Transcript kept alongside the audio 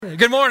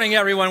Good morning,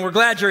 everyone. We're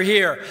glad you're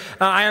here.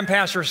 I am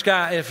Pastor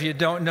Scott, if you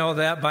don't know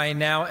that by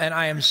now, and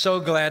I am so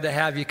glad to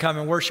have you come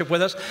and worship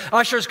with us.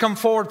 Ushers, come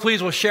forward,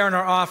 please. We'll share in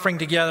our offering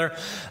together.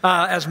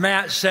 As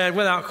Matt said,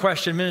 without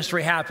question,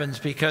 ministry happens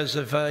because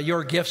of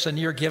your gifts and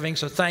your giving,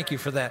 so thank you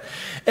for that.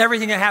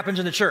 Everything that happens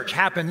in the church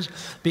happens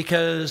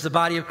because the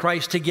body of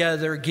Christ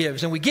together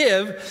gives. And we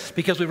give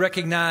because we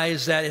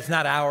recognize that it's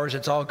not ours,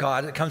 it's all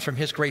God. It comes from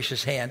His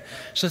gracious hand.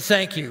 So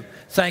thank you.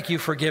 Thank you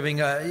for giving,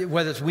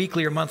 whether it's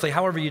weekly or monthly,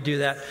 however you do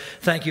that.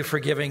 Thank you for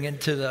giving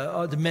into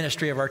the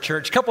ministry of our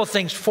church. A couple of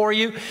things for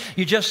you.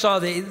 You just saw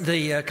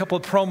the couple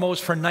of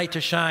promos for Night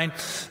to Shine.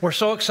 We're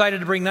so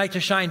excited to bring Night to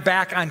Shine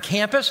back on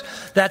campus.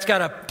 That's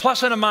got a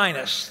plus and a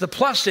minus. The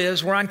plus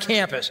is we're on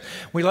campus.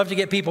 We love to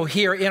get people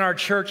here in our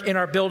church, in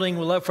our building.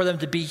 We love for them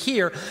to be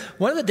here.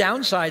 One of the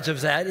downsides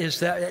of that is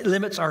that it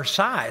limits our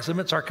size,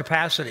 limits our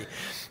capacity.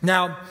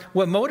 Now,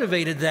 what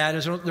motivated that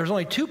is there's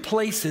only two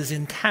places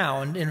in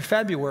town in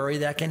February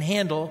that can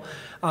handle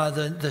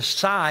the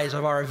size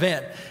of our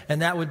event,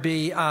 and that would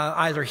be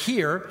either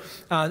here.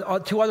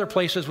 Two other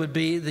places would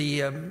be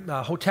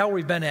the hotel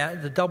we've been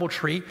at, the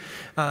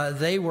DoubleTree.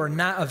 They were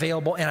not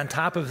available, and on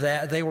top of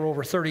that, they were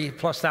over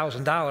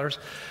 $30,000+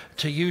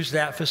 to use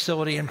that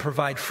facility and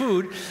provide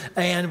food.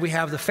 And we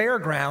have the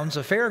fairgrounds.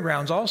 The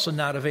fairgrounds also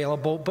not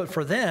available, but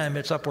for them,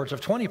 it's upwards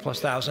of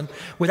 $20,000+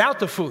 without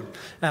the food.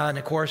 And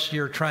of course,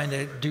 you're trying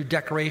to do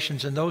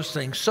decorations and those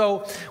things.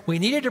 So we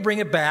needed to bring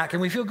it back,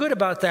 and we feel good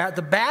about that.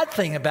 The bad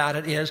thing about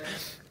it is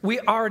we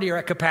already are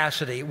at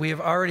capacity. We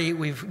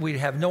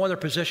have no other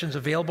positions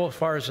available as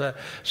far as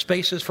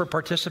spaces for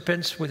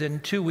participants.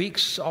 Within 2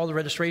 weeks, all the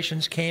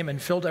registrations came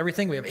and filled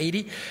everything. We have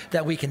 80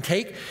 that we can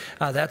take.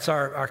 That's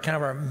our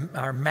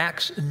our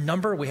max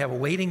number. We have a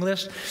waiting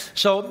list.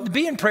 So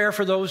be in prayer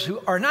for those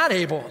who are not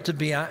able to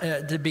be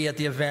at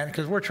the event,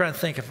 because we're trying to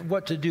think of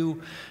what to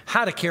do,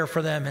 how to care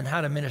for them, and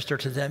how to minister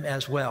to them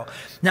as well.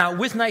 Now,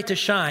 with Night to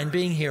Shine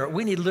being here,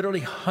 we need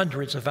literally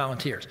hundreds of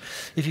volunteers.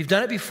 If you've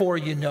done it before,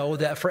 you know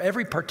that for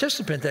every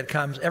participant that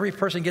comes, every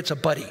person gets a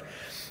buddy.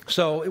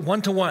 So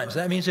one-to-ones.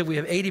 That means that we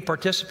have 80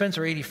 participants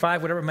or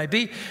 85, whatever it might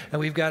be,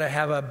 and we've got to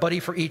have a buddy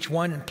for each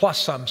one and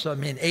plus some. So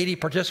 80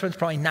 participants,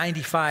 probably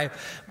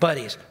 95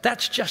 buddies.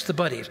 That's just the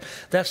buddies.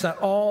 That's not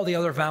all the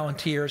other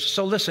volunteers.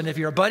 So listen, if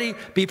you're a buddy,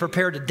 be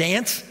prepared to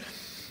dance.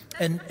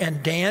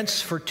 And dance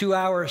for 2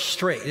 hours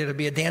straight. It'll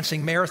be a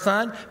dancing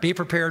marathon. Be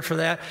prepared for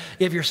that.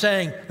 If you're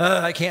saying,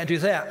 I can't do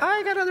that,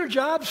 I got other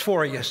jobs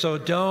for you. So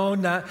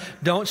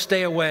don't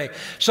stay away.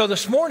 So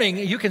this morning,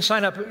 you can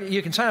sign up.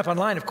 You can sign up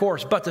online, of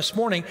course. But this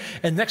morning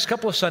and next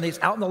couple of Sundays,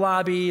 out in the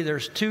lobby,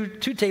 there's two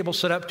tables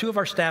set up. Two of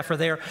our staff are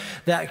there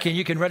that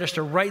you can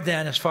register right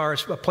then as far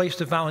as a place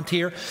to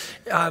volunteer.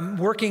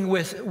 Working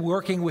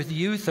with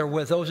youth or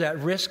with those at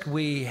risk,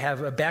 we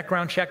have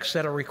background checks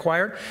that are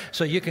required.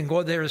 So you can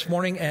go there this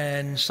morning and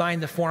sign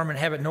the form and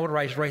have it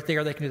notarized right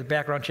there. They can do the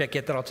background check,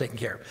 get that all taken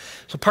care of.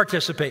 So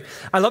participate.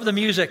 I love the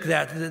music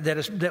that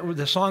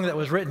the song that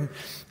was written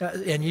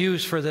and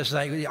used for this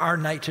night, Our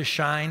Night to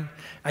Shine.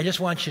 I just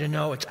want you to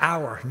know it's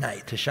our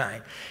night to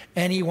shine.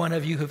 Any one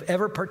of you who've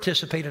ever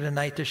participated in a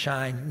Night to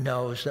Shine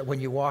knows that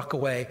when you walk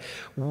away,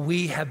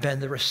 we have been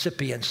the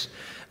recipients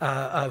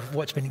of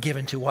what's been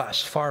given to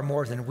us, far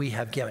more than we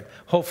have given.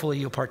 Hopefully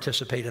you'll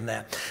participate in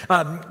that.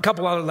 A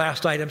couple other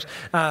last items.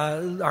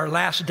 Our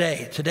last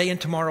day, today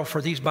and tomorrow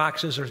for these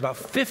boxes, there's about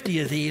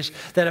 50 of these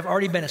that have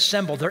already been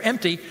assembled. They're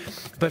empty,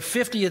 but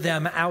 50 of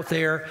them out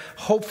there.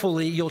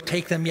 Hopefully you'll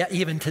take them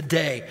even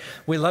today.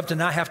 We love to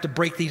not have to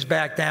break these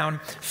back down.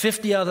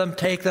 50 of them,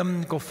 take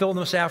them, go fill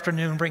them this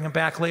afternoon, bring them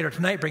back later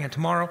tonight, bring them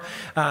tomorrow.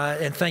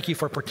 And thank you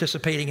for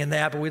participating in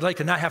that. But we'd like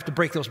to not have to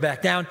break those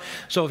back down.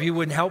 So if you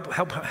wouldn't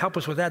help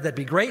us with that'd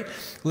be great.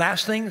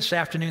 Last thing, this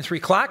afternoon, 3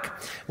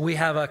 o'clock, we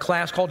have a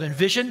class called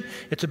Envision.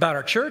 It's about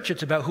our church.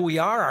 It's about who we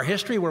are, our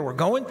history, where we're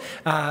going,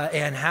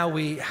 and how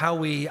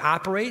we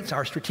operate,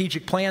 our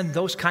strategic plan,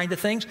 those kind of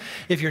things.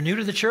 If you're new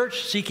to the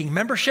church, seeking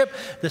membership,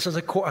 this is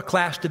a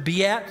class to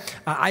be at.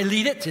 I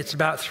lead it. It's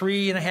about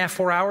 3.5,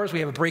 4 hours. We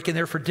have a break in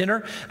there for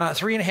dinner.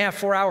 3.5,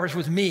 4 hours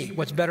with me.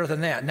 What's better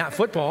than that? Not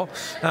football.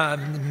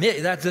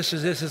 This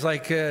is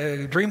like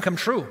a dream come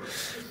true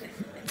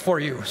for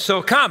you.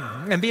 So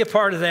come and be a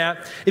part of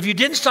that. If you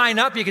didn't sign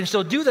up, you can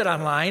still do that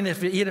online.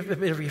 If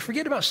you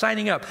forget about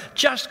signing up,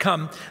 just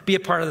come be a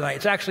part of the night.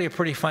 It's actually a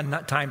pretty fun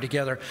time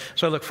together.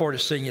 So I look forward to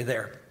seeing you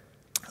there.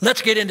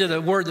 Let's get into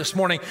the word this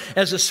morning.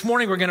 As this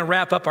morning, we're going to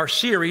wrap up our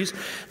series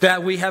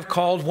that we have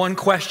called One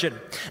Question.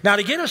 Now,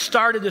 to get us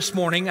started this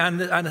morning on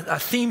a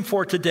theme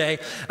for today,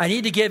 I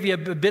need to give you a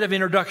bit of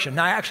introduction.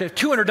 Now, I actually have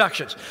two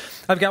introductions.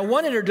 I've got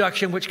one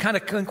introduction which kind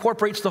of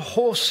incorporates the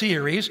whole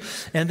series,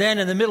 and then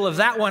in the middle of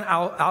that one,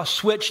 I'll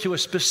switch to a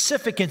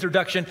specific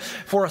introduction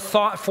for a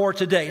thought for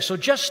today. So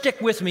just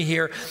stick with me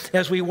here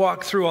as we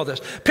walk through all this.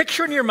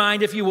 Picture in your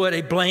mind, if you would, a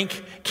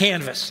blank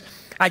canvas.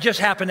 I just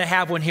happen to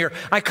have one here.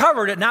 I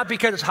covered it not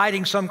because it's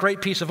hiding some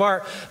great piece of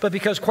art, but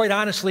because, quite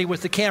honestly,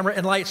 with the camera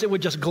and lights, it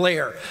would just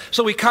glare.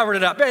 So we covered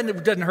it up, and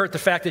it didn't hurt the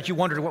fact that you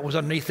wondered what was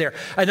underneath there.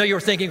 I know you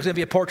were thinking it was going to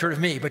be a portrait of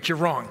me, but you're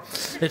wrong.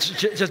 It's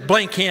just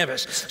blank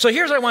canvas. So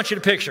here's what I want you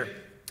to picture.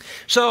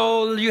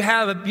 So you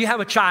have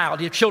a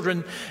child, you have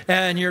children,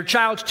 and your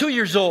child's 2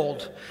 years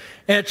old.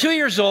 And at 2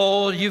 years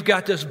old, you've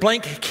got this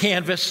blank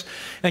canvas,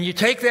 and you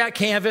take that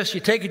canvas, you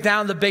take it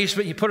down to the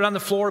basement, you put it on the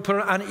floor, put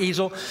it on an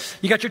easel.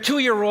 You got your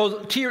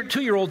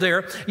two-year-old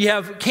there. You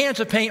have cans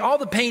of paint, all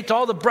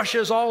the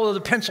brushes, all of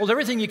the pencils,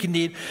 everything you can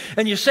need.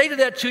 And you say to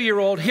that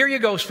 2-year-old, here you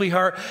go,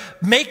 sweetheart,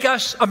 make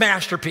us a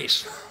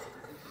masterpiece.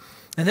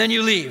 And then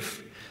you leave.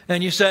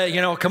 And you say,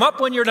 come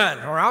up when you're done,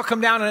 or I'll come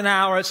down in an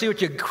hour and see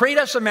what you create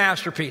us a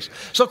masterpiece.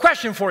 So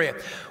question for you.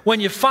 When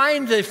you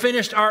find the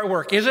finished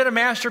artwork, is it a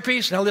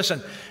masterpiece? Now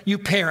listen, you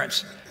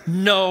parents,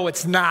 no,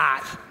 it's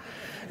not.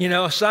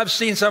 So I've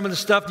seen some of the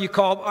stuff you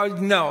call,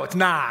 no, it's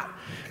not.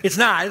 It's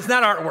not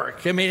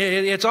artwork. I mean,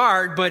 it's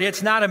art, but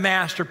it's not a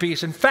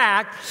masterpiece. In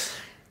fact,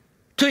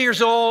 2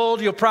 years old,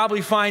 you'll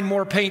probably find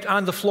more paint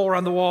on the floor,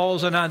 on the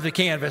walls, and on the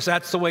canvas.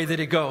 That's the way that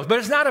it goes. But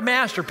it's not a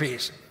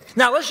masterpiece.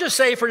 Now, let's just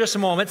say for just a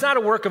moment, it's not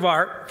a work of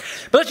art,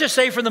 but let's just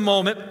say for the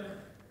moment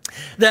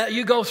that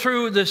you go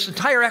through this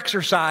entire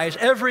exercise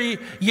every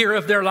year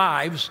of their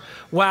lives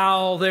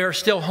while they're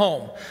still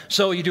home.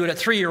 So you do it at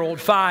 3-year-old,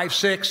 5,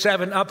 6,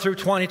 7, up through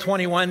 20,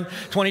 21,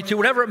 22,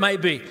 whatever it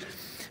might be.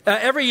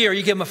 Every year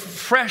you give them a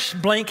fresh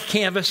blank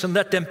canvas and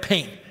let them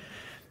paint.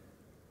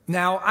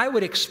 Now, I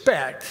would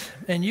expect,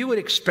 and you would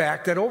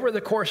expect, that over the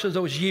course of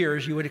those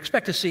years, you would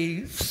expect to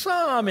see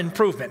some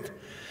improvement.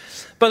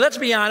 But let's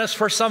be honest,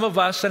 for some of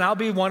us, and I'll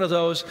be one of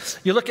those,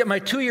 you look at my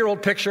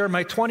 2-year-old picture,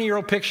 my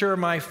 20-year-old picture,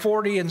 my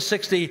 40 and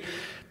 60,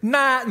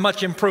 not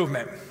much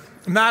improvement.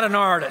 I'm not an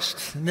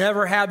artist.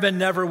 Never have been,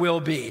 never will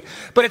be.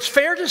 But it's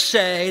fair to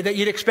say that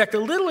you'd expect a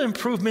little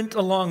improvement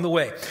along the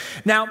way.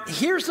 Now,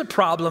 here's the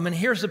problem, and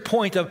here's the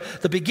point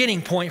of the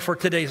beginning point for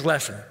today's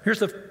lesson. Here's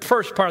the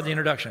first part of the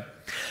introduction.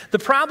 The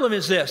problem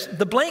is this.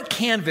 The blank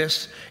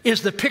canvas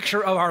is the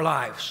picture of our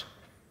lives.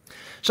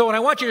 So what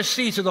I want you to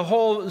see through the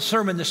whole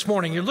sermon this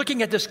morning, you're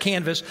looking at this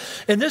canvas,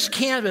 and this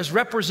canvas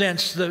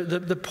represents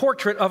the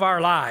portrait of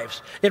our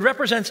lives. It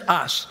represents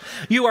us.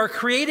 You are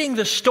creating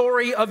the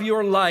story of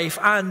your life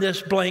on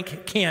this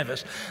blank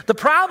canvas. The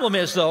problem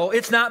is, though,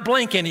 it's not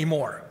blank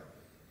anymore.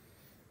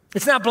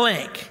 It's not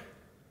blank.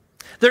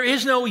 There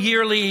is no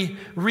yearly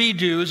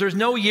redos. There's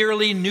no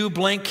yearly new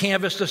blank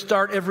canvas to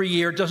start every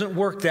year. It doesn't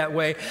work that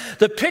way.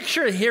 The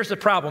picture, here's the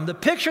problem. The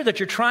picture that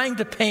you're trying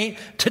to paint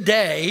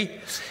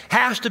today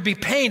has to be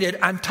painted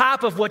on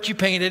top of what you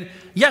painted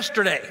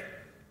yesterday.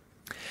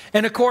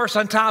 And of course,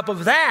 on top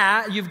of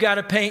that, you've got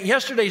to paint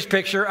yesterday's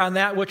picture on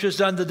that which was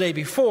done the day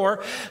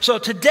before. So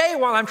today,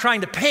 while I'm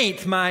trying to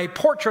paint my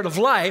portrait of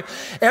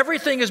life,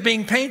 everything is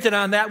being painted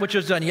on that which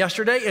was done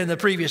yesterday, in the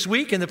previous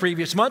week, in the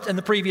previous month, in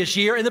the previous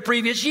year, in the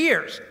previous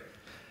years.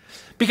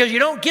 Because you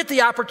don't get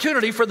the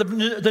opportunity for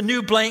the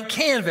new blank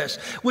canvas,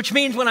 which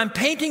means when I'm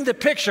painting the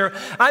picture,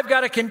 I've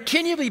got to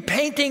continually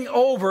painting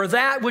over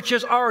that which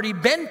has already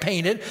been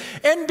painted.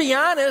 And be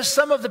honest,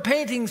 some of the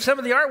painting, some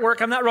of the artwork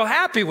I'm not real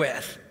happy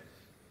with.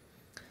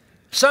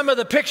 Some of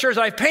the pictures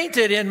I've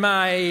painted in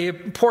my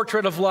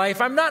portrait of life,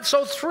 I'm not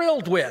so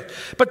thrilled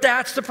with. But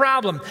that's the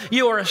problem.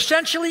 You are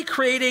essentially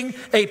creating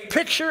a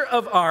picture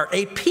of art,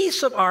 a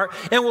piece of art,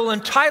 and will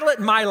entitle it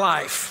My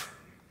Life.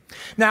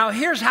 Now,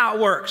 here's how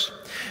it works.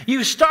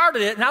 You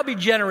started it, and I'll be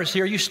generous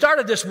here, you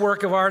started this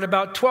work of art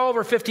about 12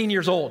 or 15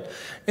 years old.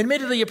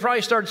 Admittedly, you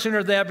probably started sooner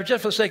than that, but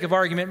just for the sake of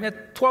argument,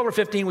 at 12 or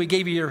 15, we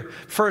gave you your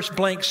first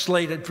blank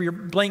slate for your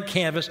blank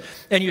canvas,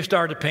 and you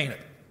started to paint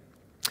it.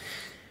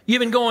 You've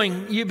been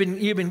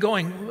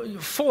going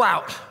full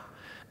out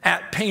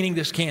at painting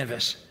this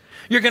canvas.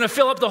 You're going to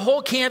fill up the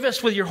whole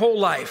canvas with your whole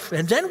life.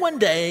 And then one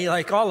day,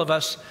 like all of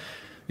us,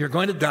 you're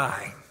going to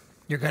die.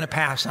 You're going to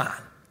pass on.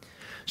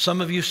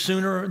 Some of you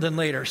sooner than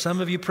later. Some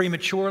of you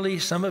prematurely.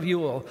 Some of you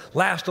will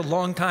last a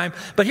long time.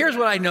 But here's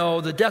what I know.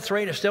 The death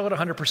rate is still at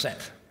 100%.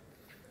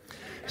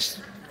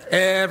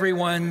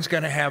 Everyone's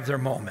going to have their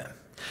moment.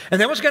 And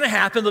then what's going to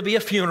happen, there'll be a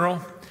funeral.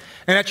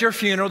 And at your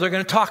funeral, they're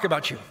going to talk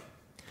about you.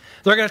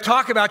 They're going to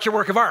talk about your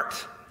work of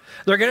art.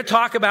 They're going to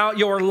talk about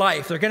your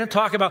life. They're going to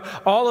talk about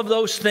all of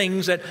those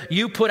things that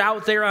you put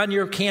out there on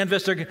your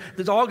canvas.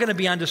 It's all going to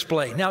be on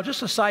display. Now,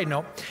 just a side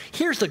note,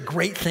 here's the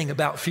great thing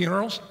about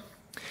funerals.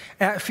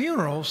 At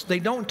funerals, they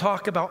don't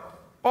talk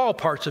about all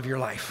parts of your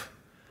life,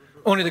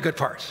 only the good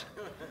parts.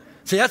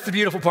 See, that's the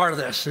beautiful part of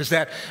this, is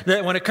that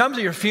when it comes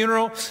to your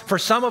funeral, for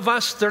some of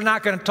us, they're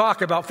not going to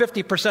talk about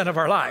 50% of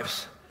our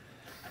lives.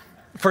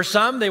 For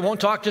some, they won't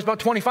talk just about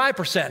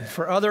 25%.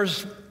 For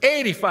others,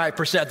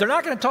 85%. They're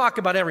not going to talk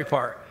about every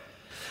part.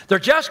 They're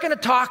just going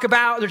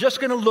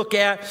to look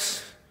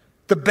at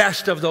the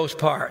best of those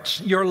parts.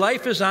 Your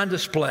life is on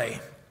display.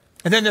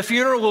 And then the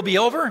funeral will be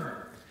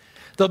over.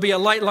 There'll be a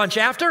light lunch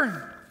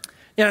after.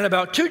 And in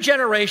about 2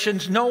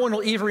 generations, no one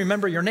will even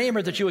remember your name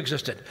or that you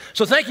existed.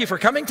 So thank you for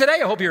coming today.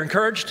 I hope you're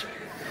encouraged.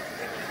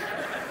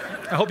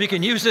 I hope you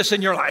can use this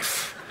in your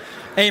life.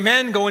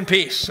 Amen. Go in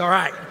peace. All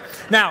right.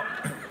 Now,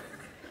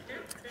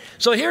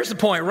 so here's the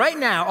point. Right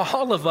now,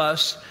 all of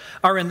us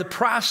are in the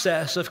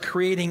process of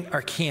creating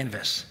our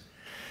canvas.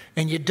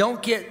 And you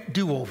don't get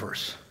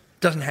do-overs.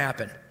 Doesn't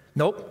happen.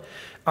 Nope.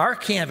 Our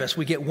canvas,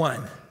 we get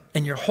one,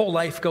 and your whole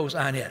life goes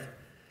on it.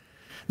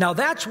 Now,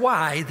 that's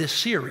why this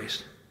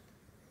series,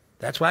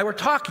 that's why we're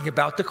talking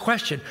about the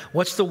question,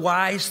 what's the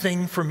wise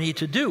thing for me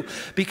to do?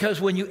 Because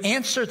when you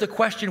answer the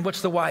question,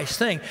 what's the wise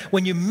thing,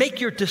 when you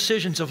make your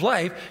decisions of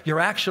life, you're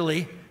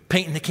actually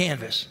painting the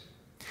canvas.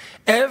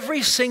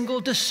 Every single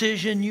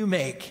decision you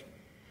make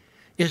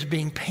is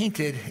being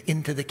painted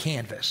into the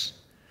canvas.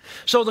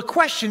 So the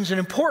question's an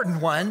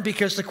important one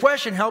because the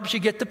question helps you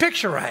get the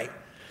picture right.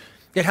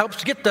 It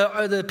helps get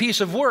the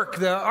piece of work,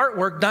 the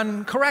artwork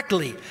done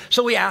correctly.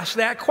 So we ask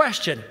that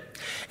question.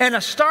 And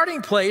a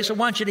starting place, I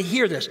want you to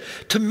hear this,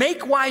 to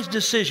make wise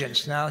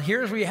decisions. Now,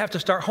 here's where you have to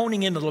start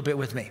honing in a little bit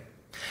with me.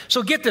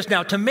 So get this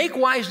now, to make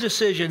wise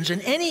decisions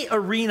in any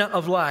arena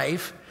of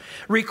life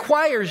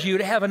requires you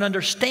to have an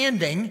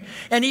understanding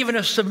and even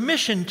a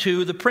submission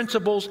to the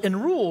principles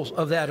and rules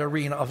of that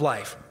arena of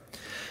life.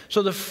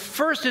 So the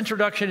first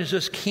introduction is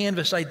this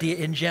canvas idea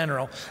in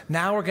general.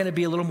 Now we're going to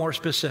be a little more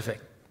specific.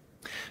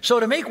 So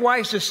to make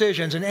wise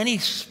decisions in any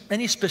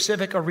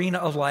specific arena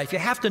of life, you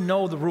have to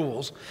know the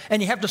rules,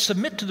 and you have to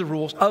submit to the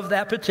rules of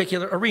that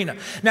particular arena.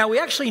 Now, we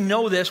actually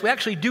know this. We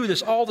actually do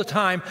this all the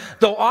time,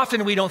 though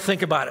often we don't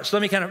think about it. So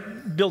let me kind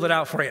of build it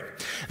out for you.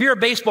 If you're a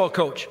baseball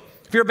coach,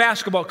 if you're a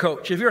basketball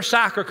coach, if you're a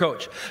soccer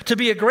coach, to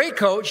be a great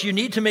coach, you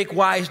need to make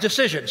wise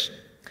decisions.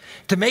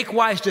 To make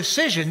wise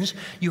decisions,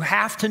 you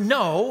have to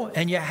know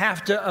and you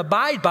have to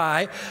abide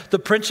by the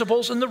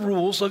principles and the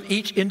rules of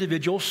each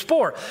individual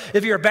sport.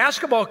 If you're a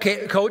basketball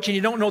coach and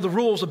you don't know the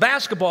rules of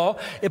basketball,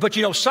 but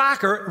you know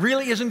soccer, it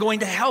really isn't going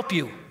to help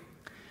you.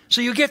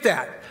 So you get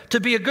that. To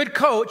be a good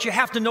coach, you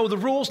have to know the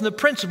rules and the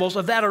principles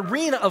of that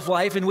arena of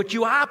life in which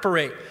you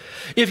operate.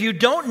 If you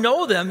don't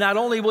know them, not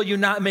only will you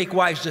not make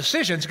wise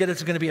decisions, but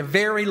it's going to be a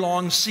very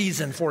long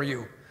season for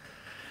you.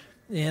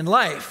 In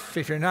life,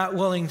 if you're not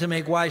willing to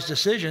make wise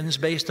decisions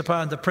based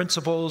upon the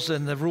principles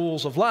and the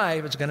rules of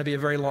life, it's going to be a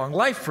very long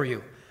life for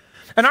you.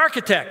 An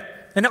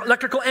architect, an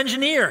electrical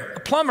engineer,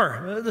 a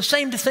plumber, the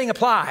same thing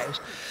applies.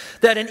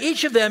 That in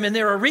each of them in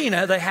their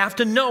arena, they have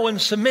to know and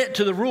submit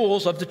to the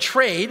rules of the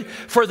trade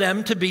for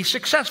them to be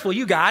successful.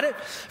 You got it?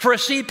 For a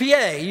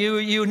CPA,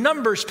 you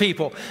numbers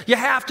people, you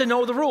have to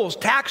know the rules.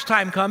 Tax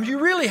time comes, you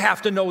really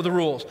have to know the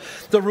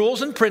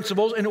rules and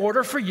principles in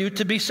order for you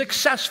to be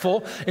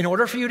successful. In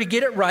order for you to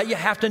get it right, you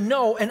have to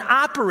know and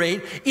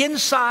operate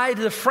inside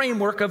the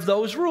framework of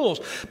those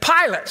rules.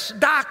 Pilots,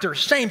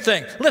 doctors, same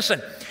thing.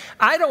 Listen,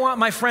 I don't want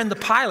my friend the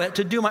pilot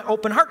to do my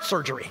open heart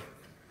surgery.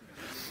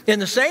 In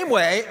the same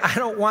way, I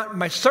don't want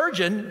my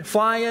surgeon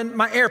flying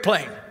my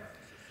airplane.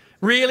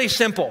 Really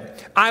simple.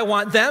 I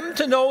want them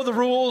to know the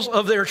rules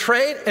of their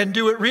trade and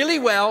do it really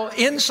well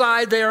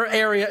inside their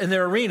area, in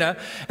their arena,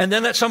 and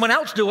then let someone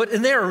else do it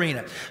in their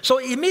arena. So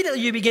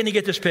immediately you begin to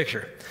get this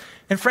picture.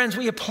 And friends,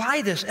 we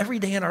apply this every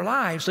day in our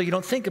lives so you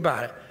don't think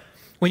about it.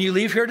 When you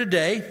leave here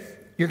today,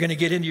 you're going to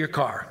get into your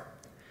car.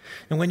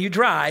 And when you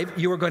drive,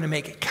 you are going to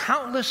make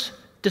countless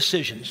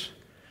decisions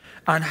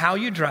on how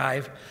you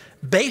drive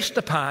based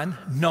upon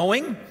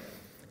knowing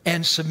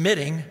and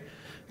submitting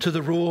to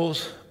the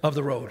rules of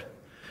the road.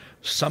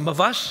 Some of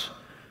us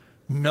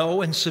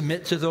know and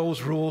submit to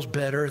those rules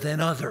better than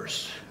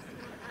others.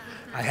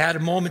 I had a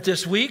moment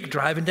this week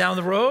driving down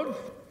the road.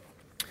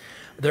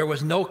 There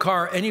was no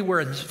car anywhere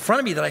in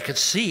front of me that I could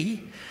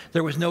see.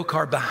 There was no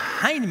car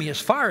behind me as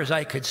far as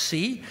I could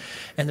see.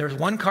 And there was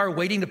one car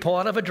waiting to pull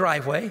out of a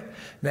driveway.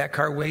 That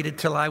car waited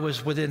till I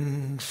was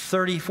within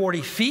 30,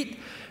 40 feet.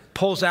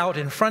 Pulls out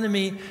in front of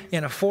me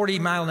in a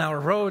 40-mile-an-hour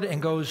road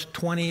and goes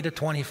 20 to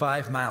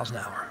 25 miles an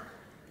hour.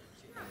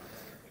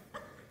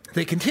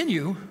 They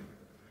continue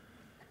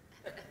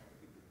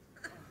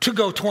to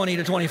go 20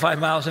 to 25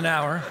 miles an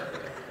hour.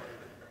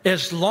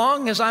 As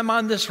long as I'm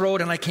on this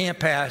road and I can't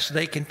pass,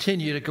 they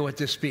continue to go at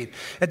this speed.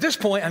 At this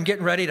point, I'm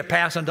getting ready to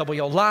pass on double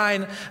yellow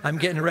line. I'm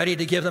getting ready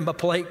to give them a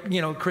polite,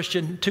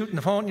 Christian toot in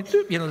the phone,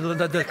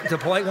 the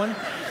polite one.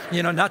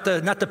 Not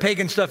the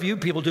pagan stuff you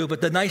people do, but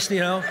the nice,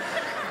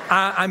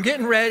 I'm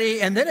getting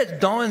ready, and then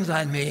it dawns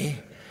on me,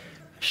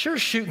 sure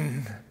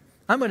shooting,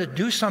 I'm going to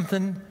do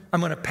something, I'm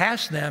going to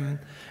pass them,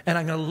 and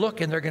I'm going to look,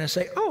 and they're going to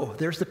say, oh,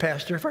 there's the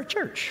pastor of our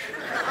church.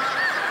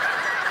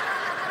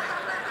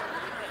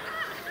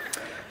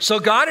 So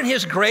God in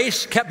his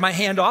grace kept my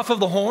hand off of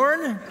the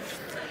horn.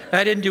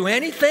 I didn't do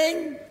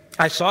anything.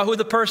 I saw who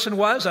the person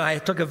was, and I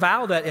took a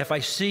vow that if I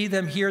see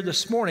them here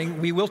this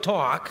morning, we will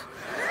talk.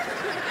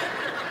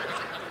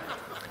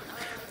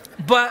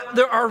 But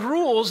there are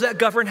rules that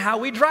govern how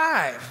we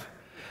drive.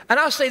 And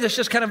I'll say this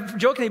just kind of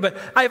jokingly, but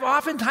I've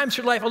oftentimes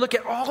through life, I look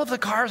at all of the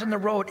cars on the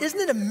road. Isn't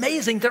it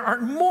amazing there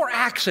aren't more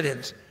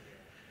accidents?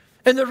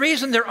 And the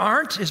reason there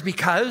aren't is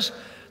because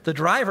the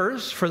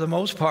drivers, for the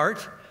most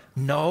part,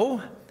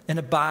 know and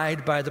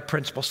abide by the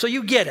principle. So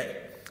you get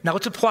it. Now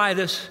let's apply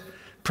this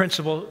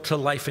principle to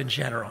life in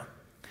general.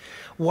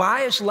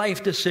 Wise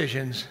life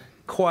decisions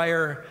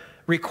require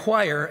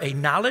require a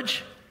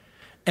knowledge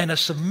and a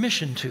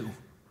submission to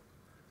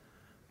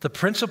the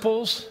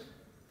principles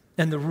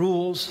and the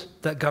rules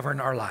that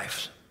govern our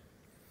lives.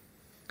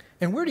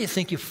 And where do you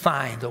think you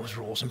find those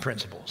rules and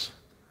principles?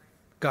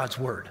 God's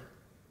Word.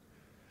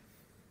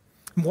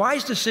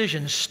 Wise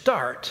decisions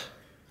start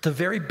at the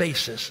very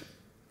basis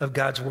of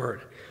God's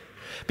Word.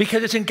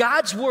 Because it's in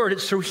God's Word,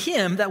 it's through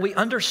Him that we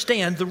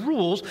understand the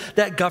rules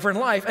that govern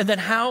life and then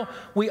how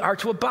we are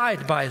to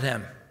abide by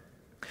them.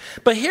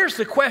 But here's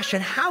the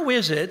question: how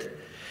is it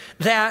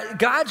that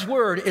God's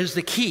Word is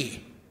the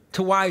key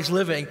to wise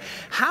living?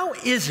 How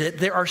is it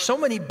there are so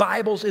many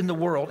Bibles in the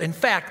world? In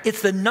fact,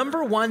 it's the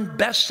number one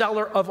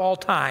bestseller of all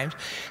times.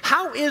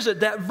 How is it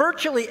that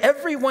virtually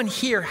everyone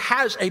here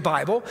has a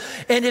Bible?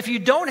 And if you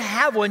don't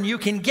have one, you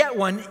can get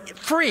one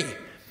free.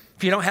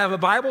 If you don't have a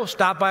Bible,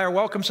 stop by our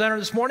Welcome Center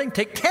this morning.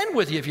 Take 10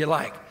 with you if you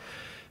like.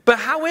 But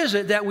how is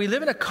it that we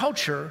live in a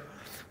culture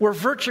where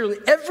virtually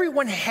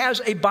everyone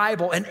has a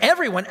Bible and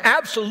everyone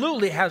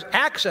absolutely has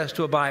access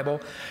to a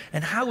Bible?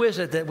 And how is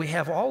it that we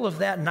have all of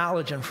that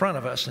knowledge in front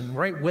of us and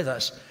right with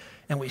us,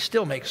 and we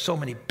still make so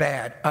many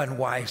bad,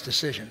 unwise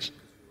decisions?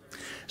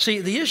 See,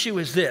 the issue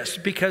is this,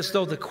 because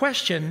though the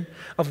question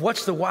of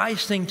what's the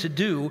wise thing to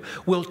do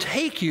will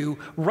take you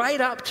right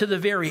up to the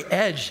very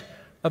edge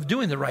of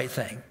doing the right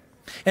thing.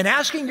 And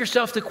asking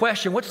yourself the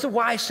question, what's the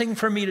wise thing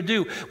for me to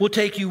do, will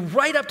take you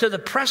right up to the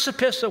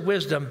precipice of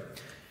wisdom.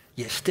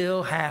 You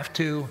still have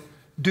to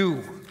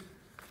do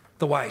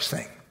the wise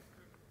thing.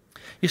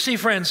 You see,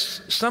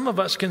 friends, some of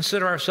us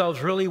consider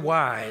ourselves really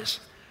wise,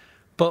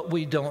 but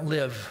we don't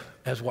live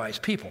as wise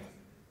people.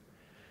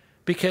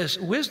 Because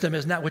wisdom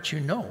is not what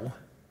you know.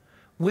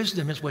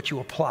 Wisdom is what you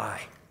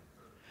apply.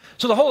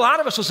 So the whole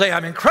lot of us will say,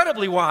 I'm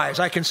incredibly wise.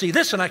 I can see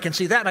this and I can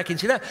see that and I can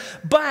see that.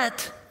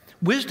 But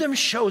wisdom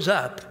shows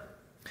up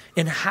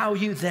in how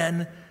you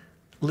then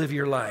live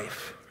your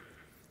life.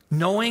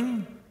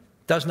 Knowing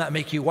does not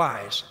make you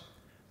wise.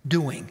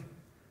 Doing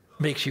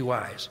makes you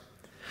wise.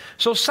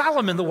 So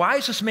Solomon, the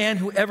wisest man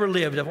who ever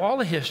lived of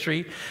all of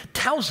history,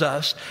 tells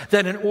us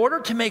that in order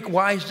to make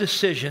wise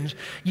decisions,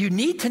 you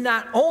need to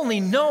not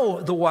only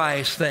know the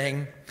wise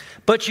thing,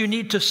 but you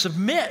need to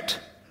submit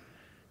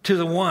to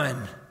the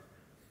one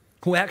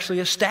who actually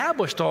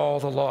established all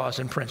the laws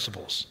and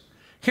principles.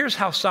 Here's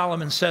how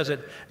Solomon says it,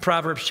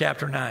 Proverbs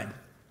chapter 9.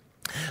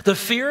 The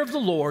fear of the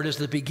Lord is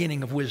the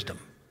beginning of wisdom,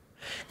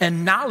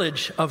 and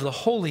knowledge of the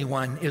Holy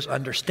One is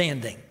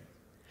understanding.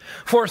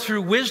 For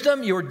through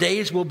wisdom your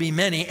days will be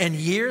many, and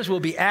years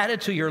will be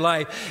added to your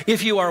life.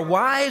 If you are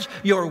wise,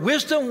 your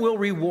wisdom will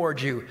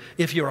reward you.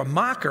 If you're a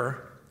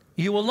mocker,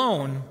 you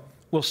alone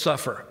will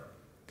suffer.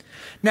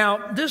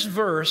 Now, this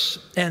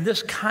verse and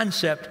this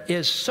concept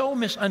is so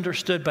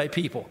misunderstood by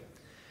people.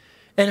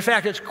 And in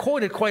fact, it's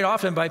quoted quite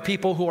often by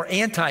people who are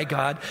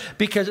anti-God,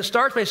 because it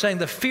starts by saying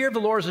the fear of the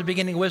Lord is the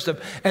beginning of wisdom.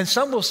 And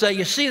some will say,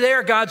 you see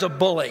there, God's a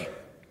bully.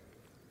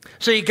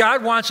 See,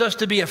 God wants us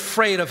to be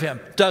afraid of him.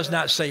 Does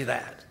not say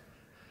that.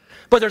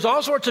 But there's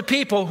all sorts of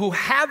people who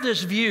have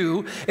this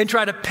view and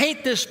try to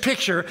paint this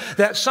picture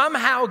that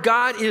somehow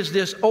God is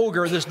this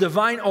ogre, this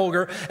divine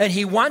ogre, and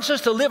he wants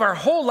us to live our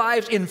whole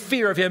lives in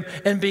fear of him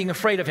and being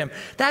afraid of him.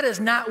 That is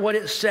not what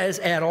it says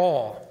at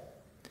all.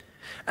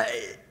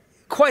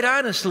 Quite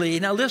honestly,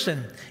 now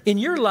listen, in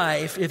your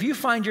life, if you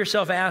find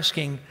yourself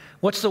asking,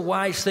 what's the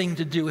wise thing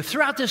to do? If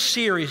throughout this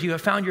series you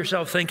have found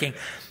yourself thinking,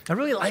 I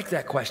really like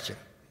that question.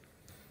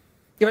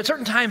 If at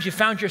certain times you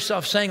found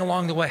yourself saying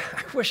along the way,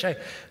 I wish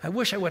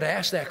I would have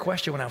asked that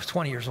question when I was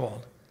 20 years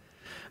old.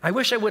 I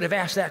wish I would have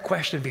asked that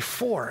question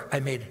before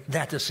I made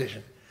that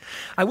decision.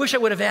 I wish I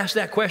would have asked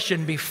that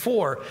question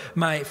before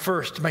my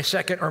first, my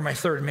second, or my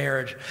third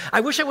marriage.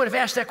 I wish I would have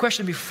asked that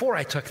question before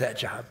I took that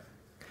job.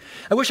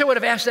 I wish I would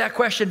have asked that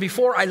question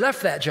before I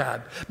left that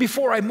job,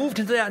 before I moved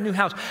into that new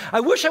house.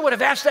 I wish I would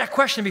have asked that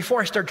question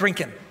before I start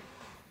drinking.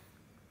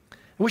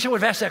 I wish I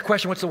would have asked that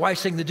question, what's the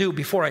wise thing to do,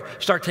 before I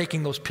start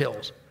taking those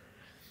pills.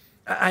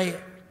 I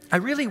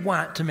really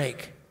want to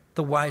make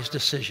the wise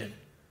decision.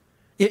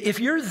 If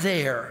you're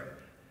there,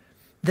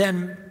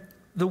 then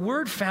the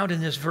word found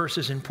in this verse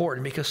is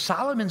important, because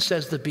Solomon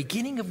says the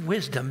beginning of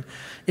wisdom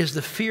is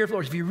the fear of the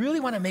Lord. If you really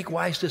want to make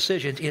wise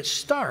decisions,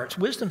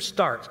 wisdom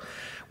starts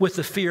with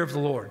the fear of the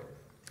Lord,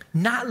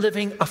 not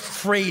living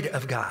afraid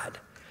of God.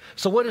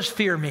 So what does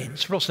fear mean?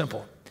 It's real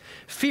simple.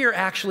 Fear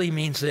actually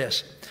means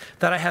this,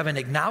 that I have an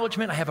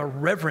acknowledgement, I have a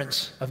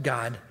reverence of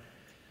God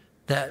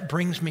that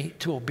brings me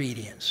to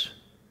obedience.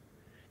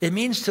 It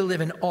means to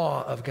live in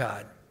awe of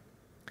God,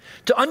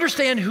 to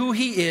understand who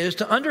he is,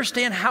 to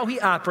understand how he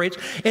operates,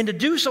 and to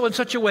do so in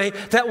such a way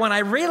that when I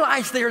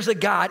realize there's a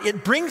God,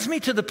 it brings me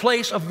to the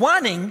place of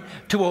wanting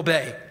to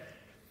obey.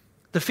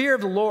 The fear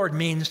of the Lord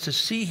means to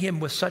see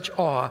him with such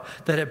awe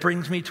that it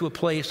brings me to a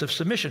place of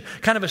submission.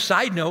 Kind of a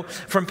side note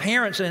from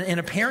parents in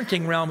a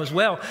parenting realm as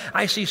well.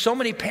 I see so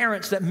many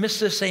parents that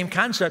miss this same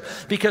concept,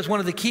 because one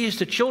of the keys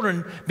to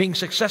children being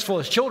successful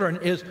as children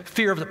is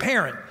fear of the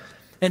parent.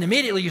 And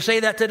immediately you say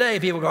that today,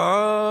 people go,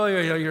 oh,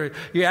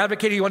 you're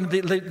advocating, you want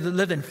them to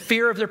live in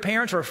fear of their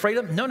parents or afraid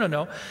of them?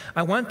 No.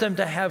 I want them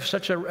to have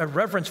such a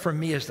reverence for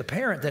me as the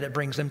parent that it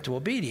brings them to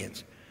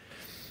obedience.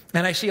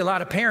 And I see a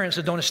lot of parents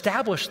that don't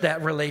establish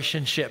that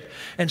relationship.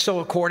 And so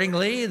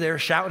accordingly, they're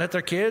shouting at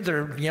their kids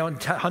or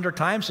 100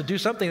 times to do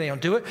something. They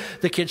don't do it.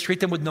 The kids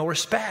treat them with no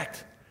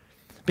respect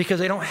because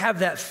they don't have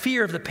that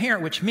fear of the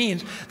parent, which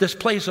means this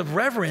place of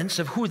reverence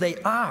of who they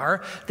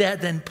are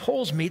that then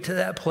pulls me to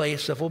that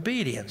place of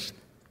obedience.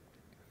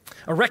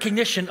 A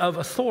recognition of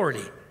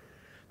authority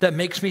that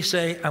makes me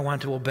say, I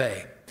want to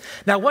obey.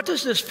 Now, what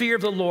does this fear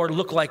of the Lord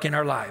look like in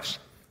our lives?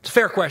 It's a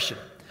fair question.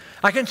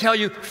 I can tell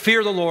you,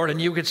 fear the Lord,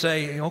 and you could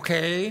say,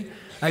 okay,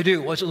 I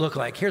do. What does it look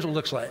like? Here's what it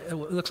looks like. It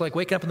looks like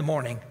waking up in the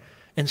morning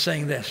and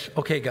saying this,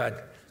 okay,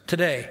 God,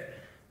 today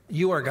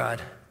you are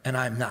God and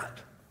I'm not.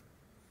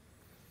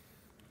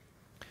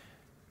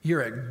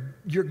 You're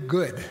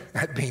good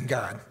at being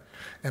God,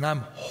 and I'm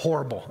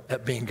horrible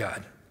at being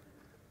God.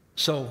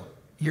 So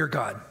you're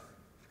God.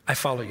 I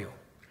follow you.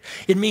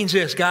 It means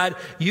this, God,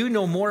 you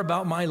know more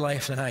about my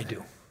life than I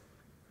do.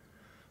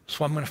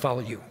 So I'm going to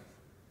follow you.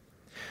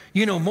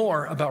 You know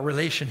more about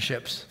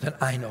relationships than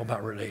I know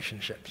about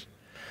relationships.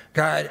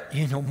 God,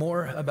 you know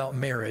more about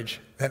marriage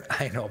than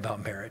I know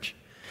about marriage.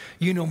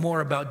 You know more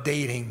about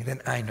dating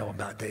than I know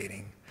about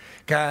dating.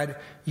 God,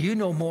 you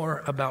know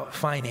more about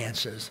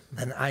finances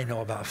than I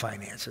know about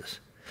finances.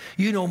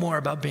 You know more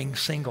about being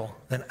single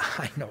than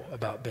I know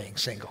about being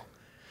single.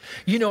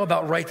 You know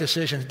about right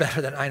decisions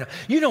better than I know.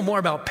 You know more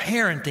about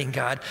parenting,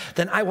 God,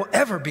 than I will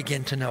ever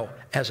begin to know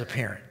as a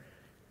parent.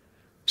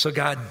 So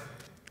God,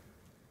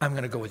 I'm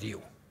going to go with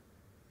you.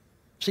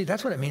 See,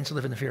 that's what it means to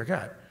live in the fear of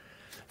God.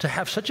 To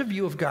have such a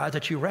view of God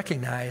that you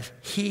recognize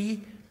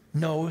he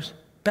knows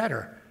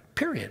better,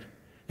 period.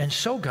 And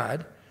so,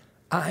 God,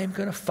 I'm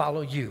going to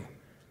follow you.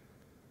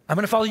 I'm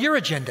going to follow your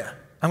agenda.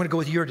 I'm going to go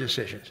with your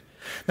decisions.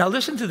 Now,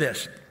 listen to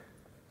this.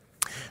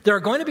 There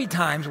are going to be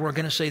times where we're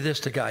going to say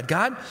this to God.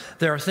 God,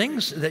 there are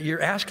things that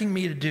you're asking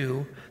me to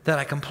do that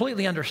I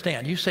completely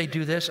understand. You say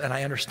do this and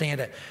I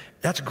understand it.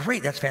 That's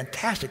great. That's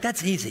fantastic.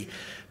 That's easy.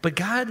 But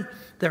God,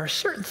 there are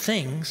certain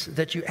things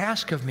that you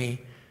ask of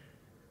me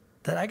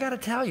that I got to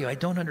tell you I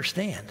don't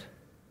understand.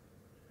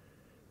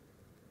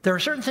 There are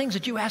certain things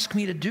that you ask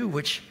me to do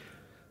which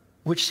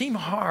seem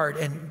hard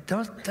and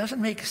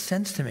doesn't make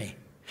sense to me.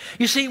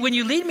 You see, when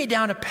you lead me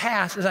down a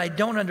path that I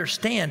don't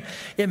understand,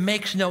 it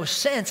makes no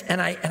sense,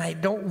 and I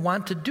don't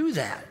want to do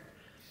that.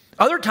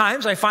 Other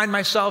times I find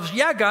myself,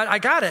 yeah, God, I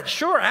got it.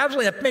 Sure,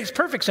 absolutely, that makes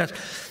perfect sense.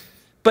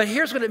 But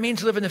here's what it means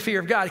to live in the fear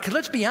of God. Because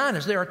let's be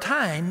honest, there are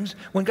times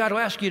when God will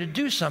ask you to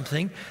do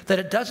something that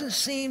it doesn't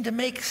seem to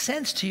make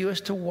sense to you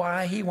as to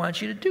why he wants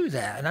you to do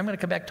that. And I'm going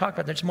to come back and talk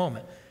about that in just a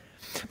moment.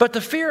 But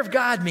the fear of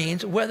God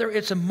means whether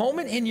it's a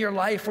moment in your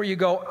life where you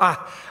go,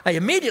 I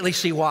immediately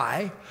see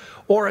why,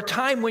 or a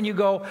time when you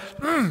go,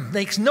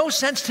 makes no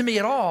sense to me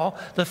at all,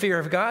 the fear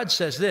of God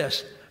says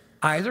this,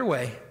 either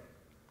way,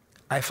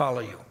 I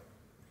follow you.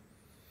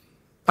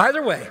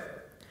 Either way,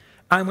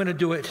 I'm going to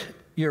do it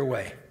your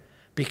way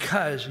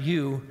because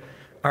you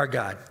are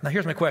God. Now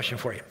here's my question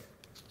for you.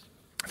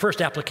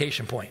 First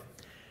application point.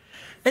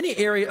 Any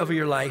area of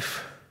your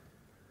life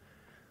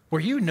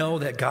where you know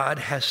that God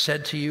has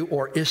said to you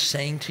or is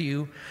saying to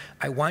you,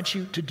 I want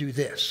you to do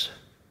this.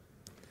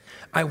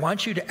 I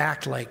want you to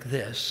act like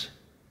this.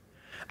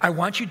 I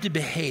want you to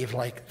behave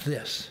like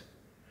this.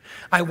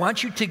 I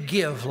want you to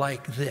give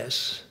like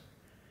this.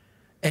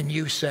 And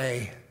you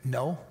say,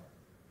 no.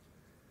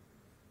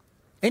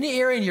 Any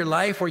area in your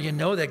life where you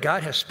know that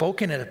God has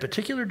spoken in a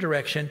particular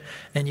direction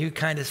and you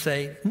kind of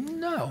say,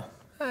 no,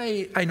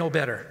 I know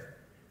better.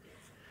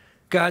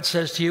 God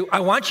says to you, I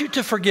want you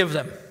to forgive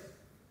them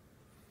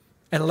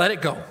and let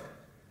it go.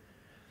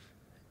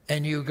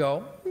 And you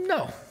go,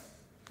 no,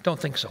 don't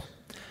think so.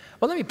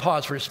 Well, let me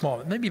pause for just a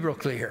moment. Let me be real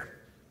clear here.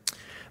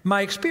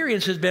 My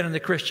experience has been in the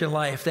Christian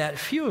life that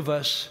few of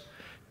us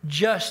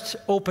just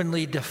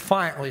openly,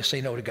 defiantly say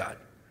no to God.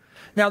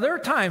 Now, there are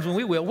times when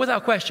we will,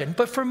 without question,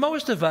 but for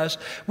most of us,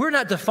 we're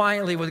not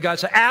defiantly with God,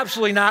 say,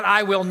 absolutely not,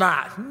 I will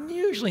not.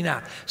 Usually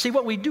not. See,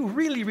 what we do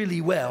really,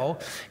 really well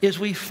is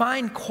we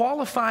find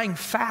qualifying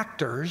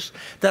factors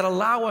that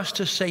allow us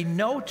to say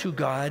no to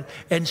God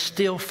and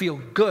still feel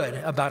good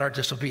about our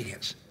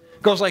disobedience.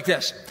 It goes like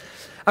this.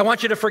 I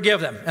want you to forgive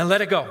them and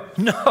let it go.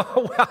 No,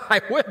 well,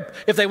 I would.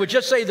 If they would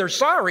just say they're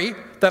sorry,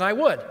 then I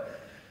would.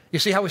 You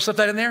see how we slipped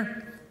that in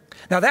there?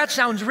 Now that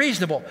sounds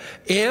reasonable.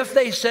 If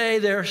they say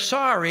they're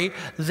sorry,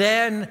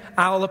 then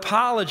I'll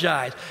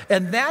apologize.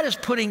 And that is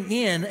putting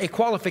in a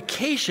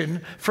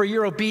qualification for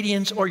your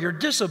obedience or your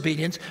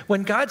disobedience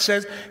when God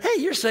says,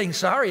 hey, you're saying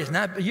sorry,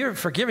 you're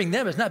forgiving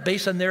them, it's not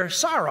based on their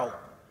sorrow.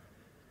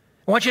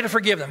 I want you to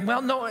forgive them.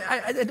 Well, no,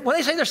 when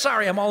they say they're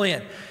sorry, I'm all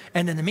in.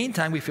 And in the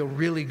meantime, we feel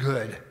really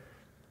good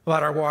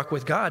about our walk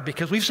with God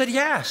because we've said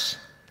yes.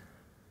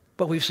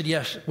 But we've said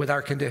yes with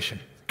our condition.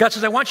 God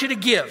says, I want you to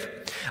give.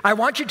 I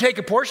want you to take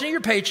a portion of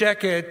your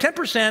paycheck,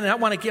 10%, and I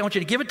want you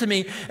to give it to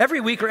me every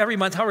week or every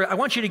month. However, I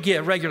want you to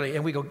give regularly.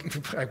 And we go,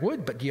 I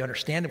would, but do you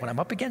understand what I'm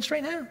up against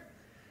right now?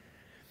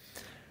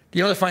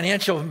 The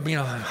financial,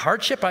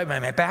 hardship,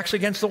 my back's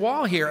against the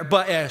wall here.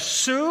 But as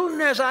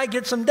soon as I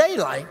get some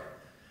daylight,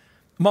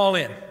 I'm all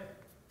in.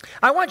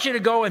 I want you to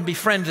go and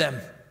befriend them.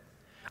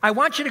 I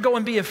want you to go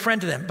and be a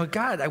friend to them. But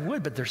God, I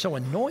would, but they're so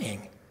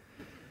annoying.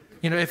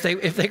 If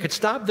they could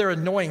stop their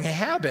annoying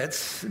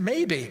habits,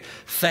 maybe.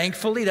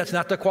 Thankfully, that's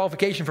not the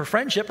qualification for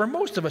friendship, or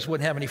most of us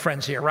wouldn't have any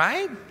friends here,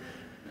 right?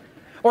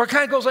 Or it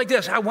kind of goes like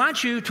this. I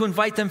want you to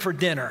invite them for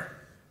dinner.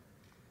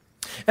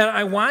 And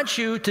I want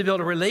you to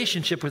build a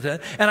relationship with them.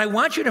 And I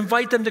want you to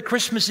invite them to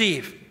Christmas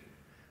Eve.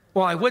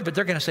 Well, I would, but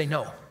they're going to say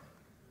no.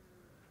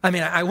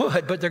 I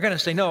would, but they're going to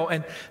say no.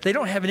 And they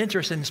don't have an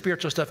interest in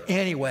spiritual stuff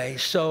anyway.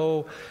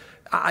 So,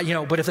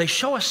 but if they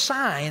show a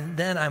sign,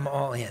 then I'm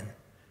all in.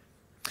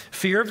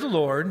 Fear of the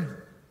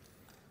Lord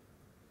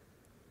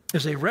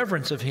is a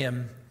reverence of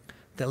him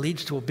that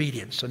leads to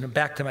obedience. So now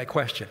back to my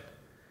question.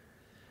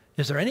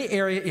 Is there any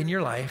area in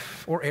your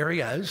life or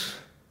areas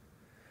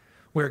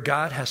where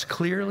God has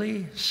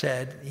clearly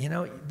said,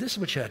 this is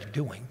what you ought to be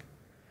doing,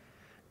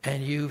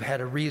 and you've had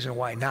a reason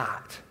why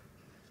not,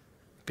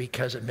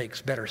 because it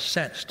makes better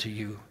sense to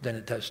you than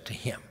it does to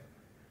him?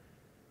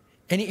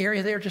 Any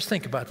area there? Just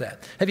think about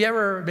that. Have you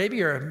ever, maybe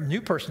you're a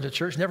new person to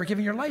church, never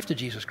given your life to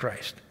Jesus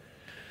Christ?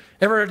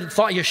 Ever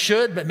thought you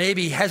should, but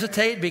maybe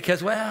hesitate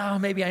because,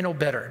 maybe I know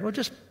better? Well,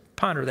 just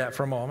ponder that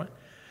for a moment.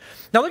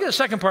 Now look at the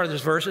second part of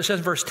this verse. It says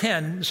in verse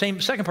 10, the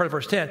same second part of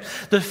verse 10,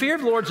 the fear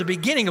of the Lord is the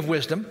beginning of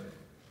wisdom.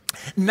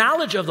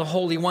 Knowledge of the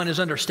Holy One is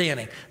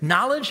understanding.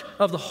 Knowledge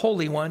of the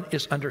Holy One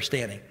is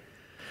understanding.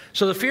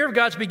 So the fear of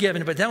God's be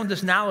given, but then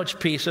this knowledge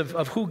piece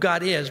of who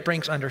God is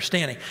brings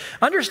understanding.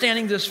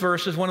 Understanding this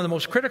verse is one of the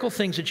most critical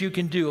things that you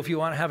can do if you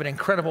want to have an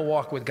incredible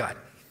walk with God.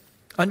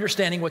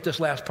 Understanding what this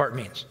last part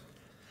means.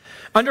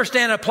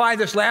 Understand and apply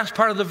this last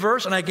part of the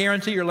verse, and I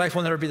guarantee your life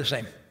will never be the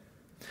same.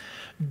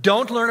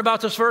 Don't learn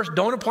about this verse.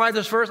 Don't apply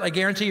this verse. I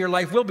guarantee your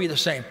life will be the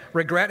same.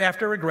 Regret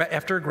after regret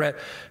after regret.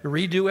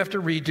 Redo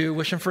after redo.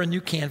 Wishing for a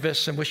new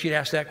canvas and wish you'd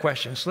ask that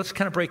question. So let's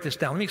kind of break this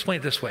down. Let me explain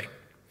it this way.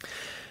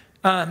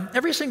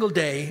 Every single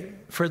day,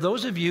 for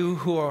those of you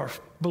who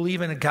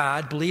believe in a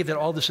God, believe that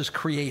all this is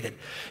created.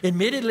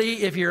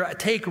 Admittedly, if your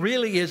take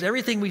really is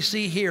everything we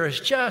see here is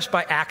just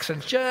by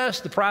accident,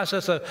 just the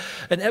process of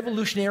an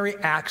evolutionary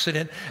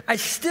accident, I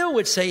still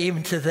would say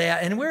even to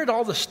that, and where did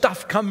all the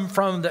stuff come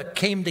from that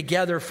came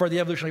together for the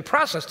evolutionary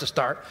process to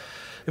start?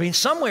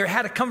 Somewhere it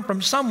had to come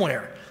from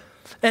somewhere.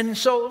 And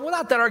so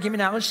without that argument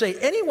now, let's say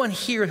anyone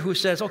here who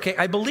says, okay,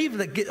 I believe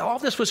that all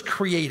this was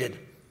created.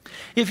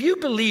 If you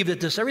believe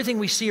that everything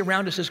we see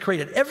around us is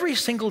created, every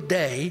single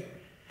day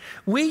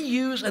we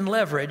use and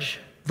leverage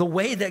the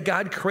way that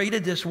God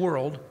created this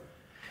world,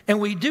 and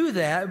we do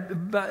that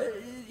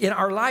in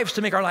our lives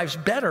to make our lives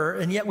better,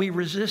 and yet we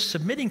resist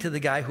submitting to the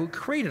guy who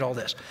created all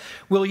this.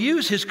 We'll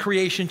use his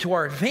creation to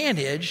our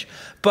advantage,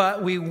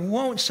 but we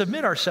won't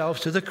submit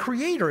ourselves to the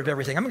creator of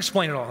everything. I'm going to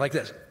explain it all like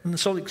this.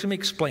 So let me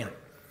explain it.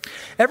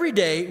 Every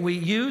day we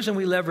use and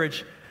we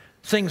leverage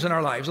things in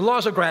our lives. The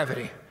laws of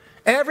gravity.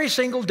 Every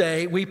single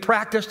day, we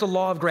practice the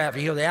law of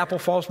gravity. The apple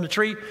falls from the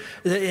tree,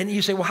 and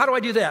you say, well, how do I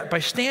do that? By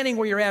standing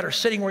where you're at or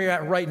sitting where you're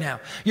at right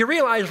now. You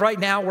realize right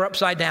now we're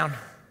upside down.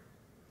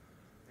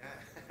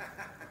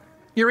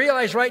 You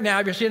realize right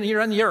now,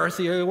 you're on the earth,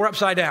 we're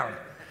upside down.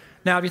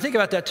 Now, if you think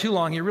about that too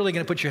long, you're really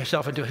going to put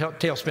yourself into a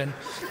tailspin.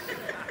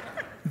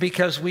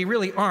 Because we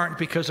really aren't,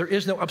 because there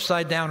is no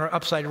upside down or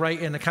upside right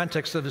in the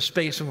context of the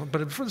space.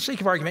 But for the sake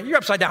of argument, you're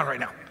upside down right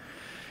now.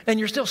 And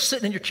you're still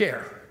sitting in your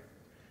chair.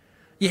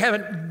 You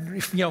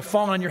haven't,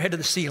 fallen on your head to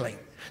the ceiling.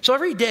 So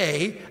every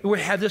day, we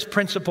have this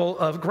principle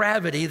of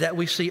gravity that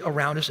we see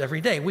around us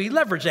every day. We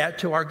leverage that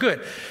to our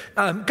good.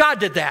 God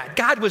did that.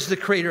 God was the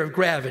creator of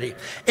gravity.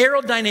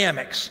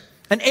 Aerodynamics.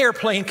 An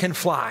airplane can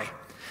fly.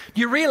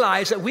 You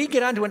realize that we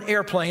get onto an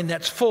airplane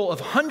that's full of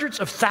hundreds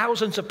of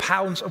thousands of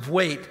pounds of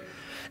weight,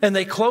 and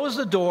they close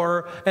the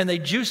door, and they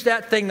juice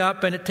that thing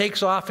up, and it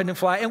takes off and it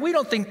flies. And we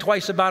don't think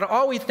twice about it.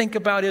 All we think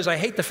about is, I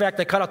hate the fact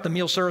they cut out the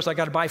meal service. I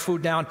got to buy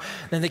food down,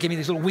 and they give me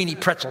these little weenie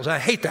pretzels. I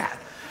hate that.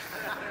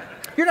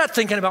 You're not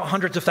thinking about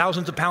hundreds of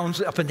thousands of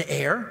pounds up in the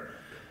air.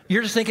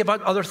 You're just thinking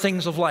about other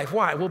things of life.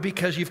 Why? Well,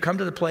 because you've come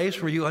to the place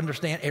where you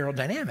understand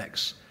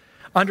aerodynamics.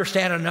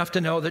 Understand enough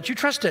to know that you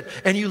trust it,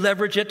 and you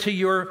leverage it to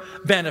your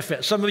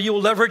benefit. Some of you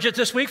will leverage it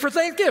this week for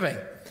Thanksgiving.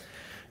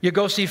 You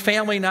go see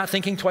family not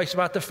thinking twice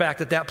about the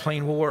fact that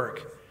plane will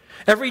work.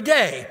 Every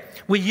day,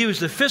 we use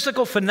the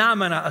physical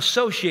phenomena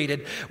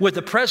associated with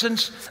the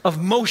presence of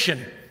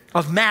motion,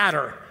 of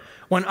matter,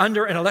 when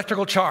under an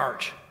electrical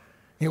charge.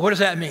 What does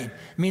that mean?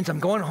 It means I'm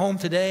going home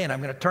today and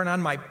I'm going to turn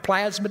on my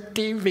plasma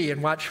TV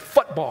and watch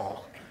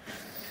football.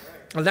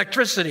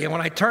 Electricity, and when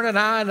I turn it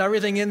on,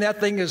 everything in that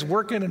thing is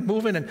working and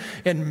moving in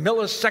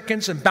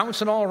milliseconds and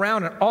bouncing all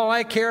around, and all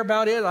I care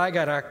about is I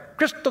got a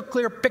crystal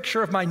clear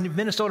picture of my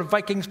Minnesota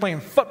Vikings playing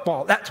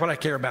football. That's what I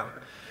care about.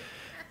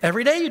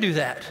 Every day you do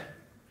that.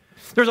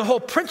 There's a whole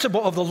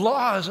principle of the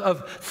laws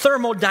of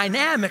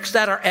thermodynamics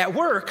that are at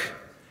work,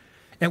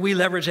 and we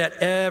leverage that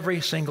every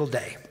single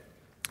day.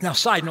 Now,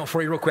 side note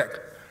for you real quick.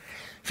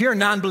 If you're a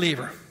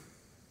non-believer,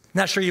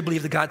 Not sure you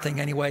believe the God thing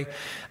anyway.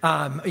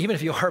 Even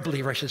if you are a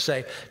believer, I should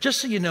say.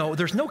 Just so you know,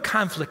 there's no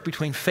conflict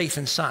between faith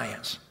and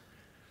science.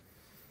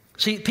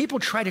 See, people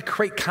try to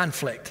create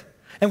conflict.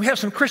 And we have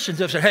some Christians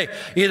that say, hey,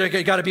 either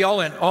you got to be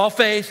all in, all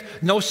faith,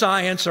 no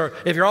science, or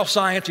if you're all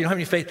science, you don't have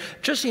any faith.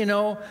 Just so you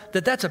know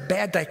that that's a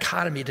bad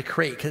dichotomy to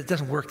create because it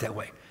doesn't work that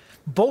way.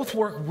 Both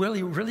work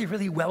really, really,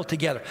 really well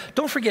together.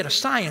 Don't forget, a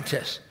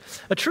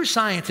true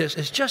scientist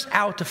is just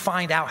out to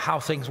find out how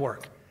things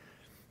work.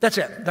 That's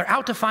it. They're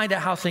out to find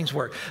out how things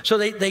work. So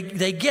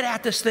they get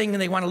at this thing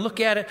and they want to look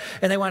at it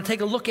and they want to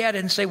take a look at it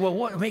and say, well,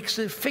 what makes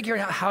it, figure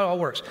out how it all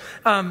works.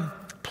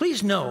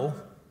 Please know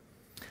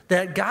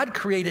that God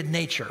created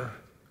nature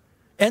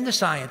and the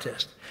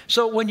scientist.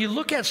 So when you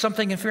look at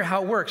something and figure out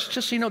how it works,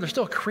 just so you know, there's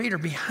still a creator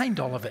behind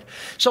all of it.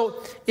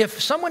 So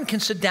if someone can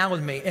sit down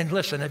with me and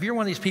listen, if you're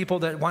one of these people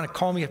that want to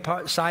call me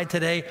aside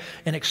today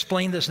and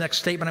explain this next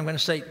statement, I'm going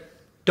to say,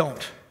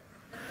 don't.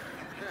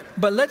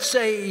 But let's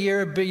say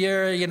you're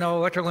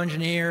electrical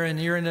engineer and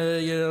you're in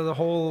the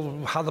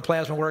whole how the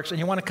plasma works and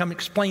you want to come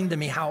explain to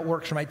me how it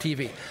works for my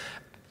TV.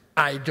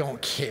 I don't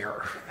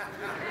care.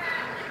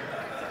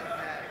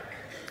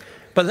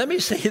 But let me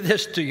say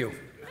this to you.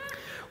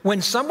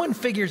 When someone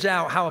figures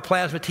out how a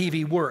plasma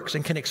TV works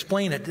and can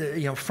explain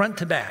it, front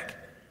to back,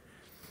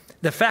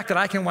 the fact that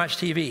I can watch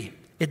TV,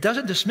 it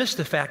doesn't dismiss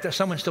the fact that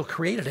someone still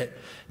created it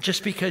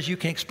just because you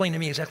can explain to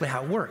me exactly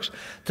how it works.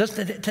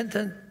 Doesn't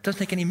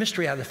take any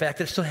mystery out of the fact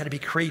that it still had to be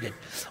created.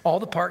 All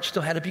the parts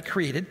still had to be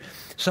created.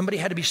 Somebody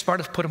had to be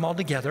smart enough to put them all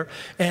together.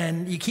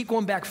 And you keep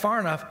going back far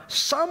enough,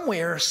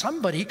 somewhere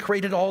somebody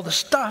created all the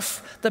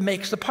stuff that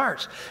makes the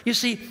parts. You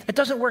see, it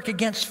doesn't work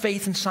against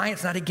faith and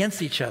science, not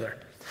against each other.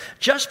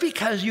 Just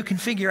because you can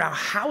figure out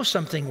how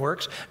something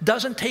works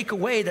doesn't take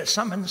away that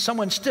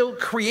someone still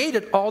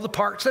created all the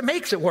parts that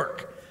makes it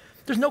work.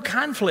 There's no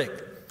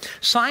conflict.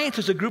 Science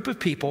is a group of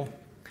people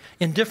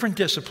in different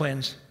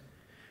disciplines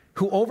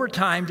who over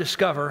time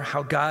discover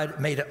how God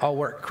made it all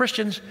work.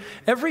 Christians,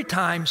 every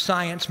time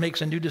science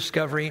makes a new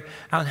discovery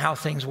on how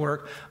things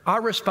work,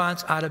 our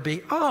response ought to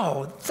be,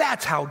 oh,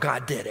 that's how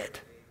God did it.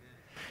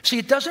 See,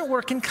 it doesn't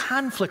work in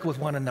conflict with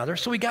one another,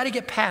 so we got to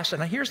get past it.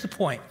 Now, here's the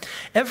point.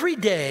 Every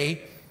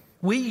day,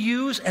 we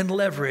use and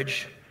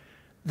leverage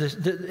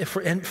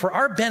for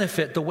our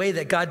benefit the way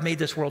that God made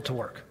this world to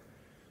work.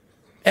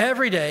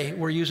 Every day,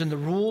 we're using the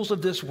rules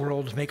of this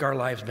world to make our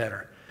lives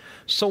better.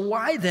 So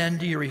why then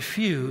do you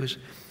refuse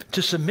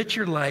to submit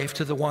your life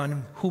to the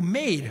one who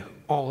made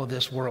all of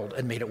this world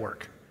and made it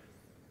work?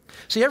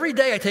 See, every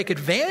day I take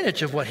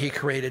advantage of what he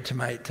created to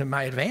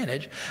my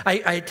advantage.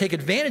 I take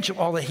advantage of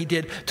all that he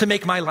did to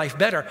make my life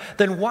better.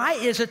 Then why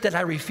is it that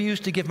I refuse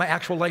to give my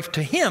actual life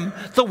to him,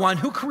 the one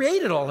who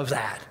created all of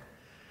that?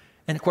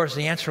 And of course,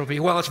 the answer will be,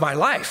 well, it's my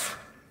life.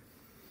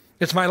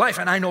 It's my life,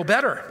 and I know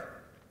better.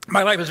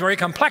 My life is very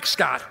complex,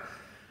 Scott.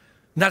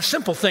 Not a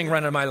simple thing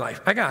running my life.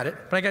 I got it,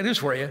 but I got news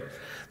for you.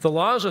 The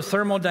laws of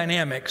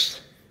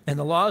thermodynamics and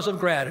the laws of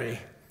gravity,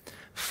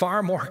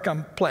 far more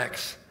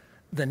complex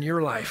than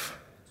your life,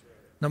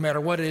 no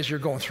matter what it is you're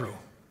going through.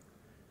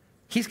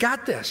 He's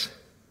got this.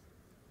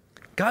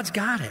 God's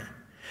got it.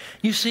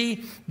 You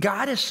see,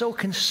 God is so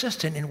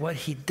consistent in what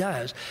he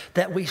does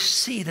that we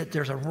see that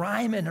there's a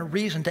rhyme and a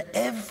reason to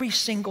every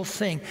single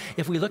thing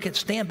if we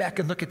stand back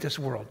and look at this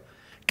world.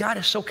 God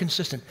is so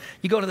consistent.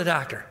 You go to the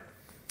doctor.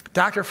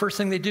 Doctor, first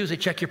thing they do is they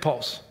check your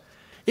pulse.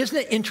 Isn't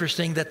it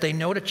interesting that they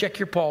know to check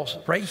your pulse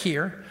right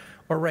here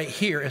or right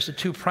here as the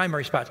two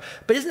primary spots?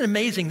 But isn't it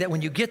amazing that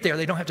when you get there,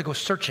 they don't have to go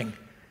searching,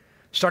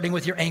 starting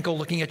with your ankle,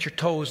 looking at your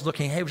toes,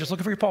 hey, we're just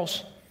looking for your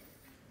pulse.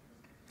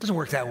 It doesn't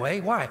work that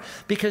way. Why?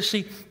 Because,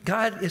 see,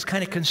 God is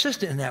kind of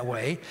consistent in that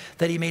way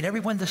that he made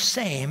everyone the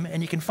same,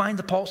 and you can find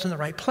the pulse in the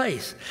right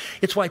place.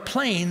 It's why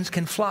planes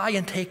can fly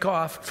and take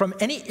off from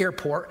any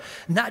airport,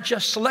 not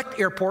just select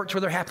airports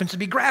where there happens to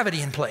be gravity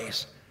in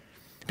place,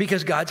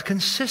 because God's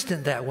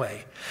consistent that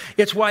way.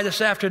 It's why this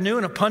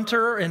afternoon a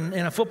punter in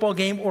a football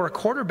game or a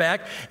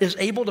quarterback is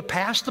able to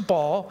pass the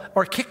ball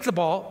or kick the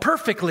ball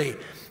perfectly,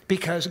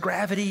 because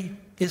gravity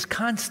is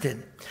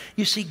constant.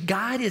 You see,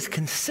 God is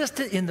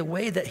consistent in the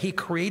way that he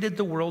created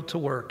the world to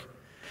work.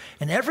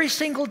 And every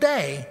single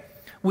day,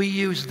 we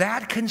use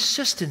that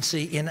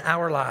consistency in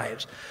our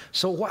lives.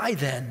 So why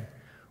then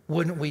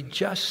wouldn't we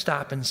just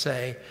stop and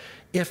say,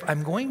 if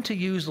I'm going to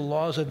use the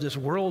laws of this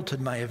world to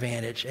my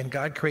advantage and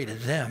God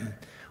created them,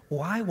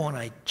 why won't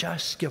I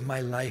just give my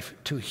life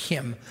to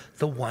him,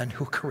 the one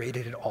who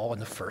created it all in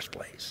the first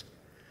place?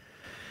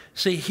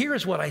 See,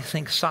 here's what I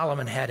think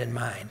Solomon had in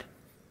mind.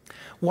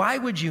 Why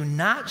would you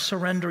not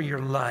surrender your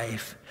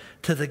life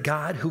to the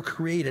God who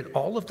created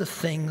all of the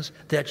things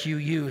that you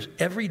use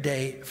every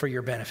day for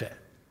your benefit?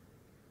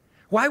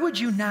 Why would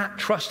you not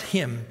trust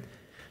him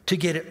to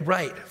get it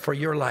right for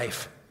your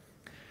life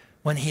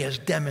when he has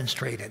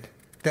demonstrated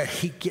that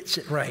he gets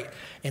it right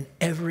in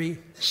every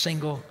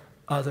single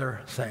other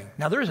thing?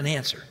 Now, there is an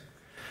answer.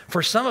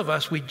 For some of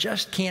us, we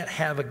just can't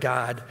have a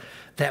God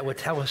that would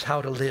tell us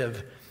how to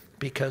live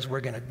because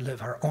we're going to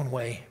live our own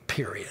way,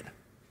 period.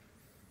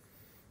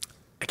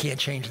 I can't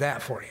change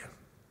that for you.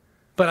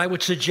 But I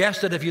would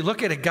suggest that if you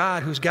look at a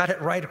God who's got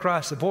it right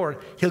across the board,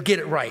 he'll get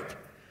it right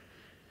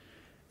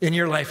in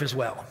your life as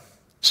well.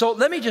 So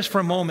let me just for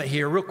a moment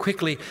here, real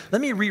quickly,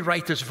 let me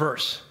rewrite this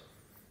verse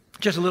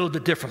just a little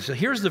bit different. So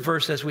here's the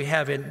verse that we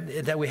have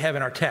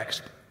in our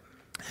text.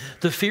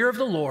 The fear of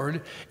the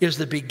Lord is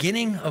the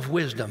beginning of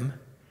wisdom,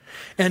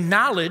 and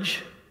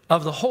knowledge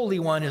of the Holy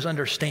One is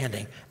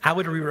understanding. I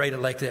would rewrite it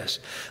like this.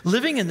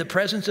 Living in the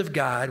presence of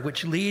God,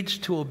 which leads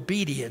to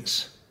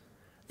obedience,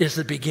 is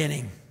the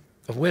beginning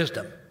of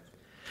wisdom.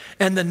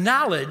 And the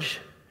knowledge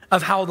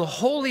of how the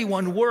Holy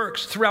One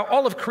works throughout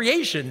all of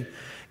creation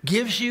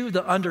gives you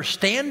the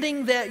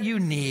understanding that you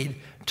need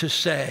to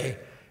say,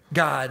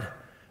 God,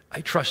 I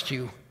trust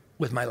you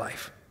with my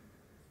life.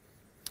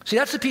 See,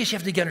 that's the piece you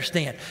have to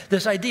understand.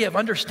 This idea of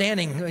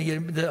understanding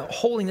the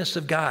holiness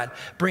of God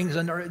brings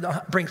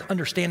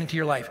understanding to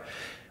your life.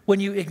 When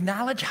you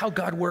acknowledge how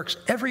God works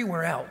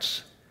everywhere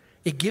else,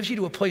 it gives you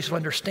to a place of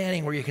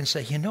understanding where you can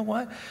say, you know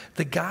what?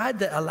 The God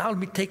that allowed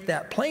me to take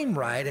that plane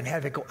ride and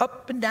have it go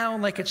up and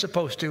down like it's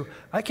supposed to,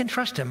 I can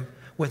trust him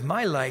with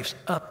my life's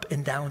up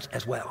and downs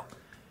as well.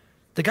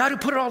 The God who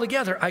put it all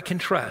together, I can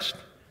trust.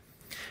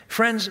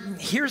 Friends,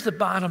 here's the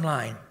bottom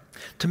line.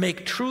 To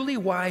make truly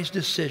wise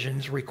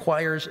decisions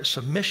requires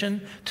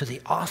submission to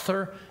the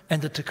author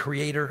and to the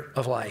creator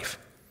of life.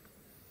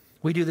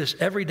 We do this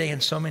every day in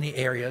so many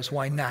areas.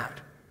 Why not?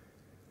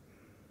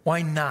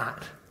 Why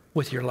not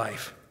with your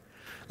life?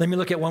 Let me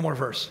look at one more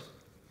verse,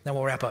 then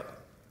we'll wrap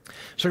up.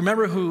 So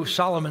remember who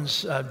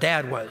Solomon's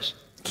dad was,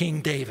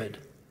 King David.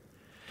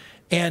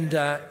 And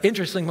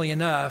interestingly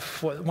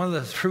enough, one of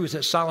the truths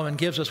that Solomon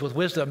gives us with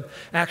wisdom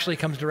actually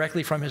comes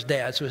directly from his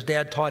dad. So his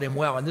dad taught him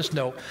well. On this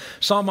note,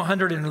 Psalm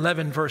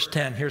 111, verse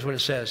 10, here's what it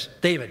says.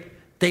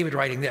 David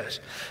writing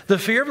this. The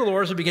fear of the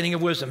Lord is the beginning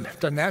of wisdom.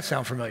 Doesn't that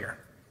sound familiar?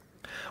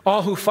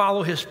 All who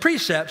follow his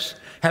precepts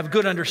have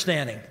good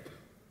understanding.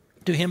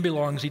 To him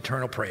belongs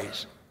eternal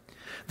praise.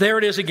 There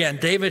it is again.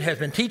 David has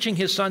been teaching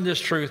his son this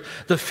truth.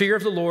 The fear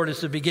of the Lord is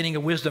the beginning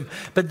of wisdom.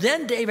 But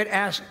then David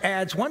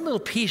adds one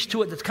little piece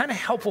to it that's kind of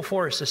helpful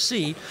for us to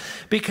see,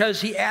 because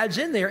he adds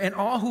in there, and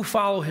all who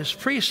follow his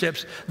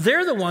precepts,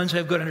 they're the ones who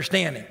have good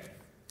understanding.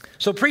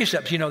 So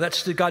precepts,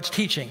 that's God's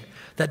teaching.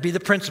 That'd be the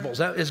principles.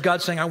 That is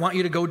God saying, I want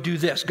you to go do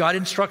this. God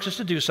instructs us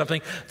to do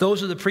something.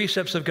 Those are the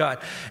precepts of God.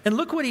 And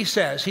look what he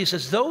says. He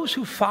says, those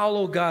who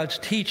follow God's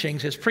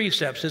teachings, his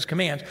precepts, his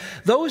commands,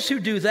 those who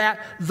do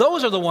that,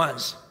 those are the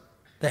ones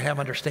that have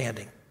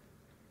understanding.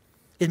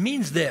 It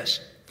means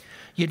this.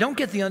 You don't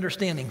get the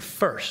understanding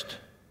first.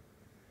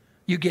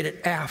 You get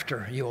it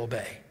after you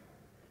obey.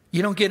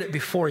 You don't get it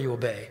before you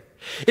obey.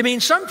 It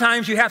means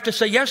sometimes you have to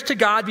say yes to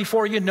God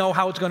before you know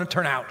how it's going to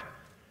turn out.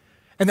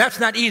 And that's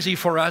not easy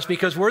for us,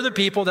 because we're the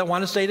people that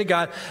want to say to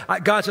God,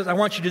 God says, I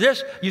want you to do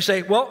this. You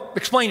say, well,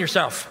 explain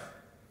yourself.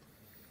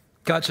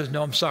 God says,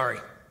 no, I'm sorry.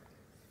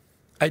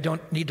 I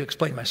don't need to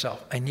explain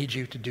myself. I need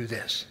you to do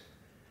this.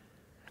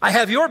 I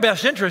have your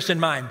best interest in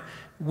mind.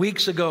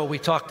 Weeks ago, we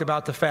talked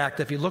about the fact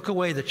that if you look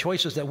away the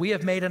choices that we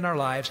have made in our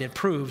lives, it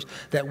proves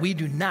that we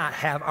do not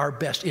have our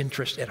best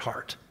interest at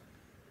heart.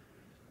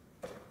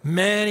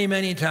 Many,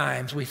 many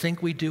times we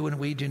think we do and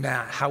we do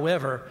not.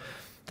 However,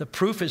 the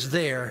proof is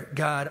there.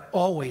 God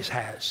always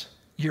has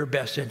your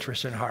best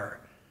interest in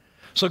heart.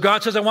 So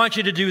God says, I want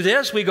you to do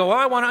this. We go,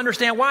 I want to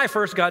understand why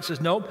first. God says,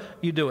 nope,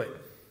 you do it.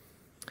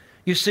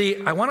 You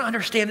see, I want to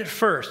understand it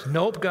first.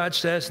 Nope, God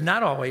says,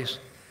 not always.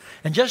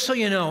 And just so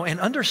you know, an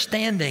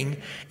understanding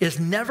is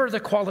never the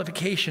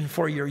qualification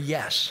for your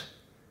yes.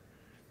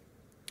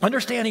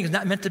 Understanding is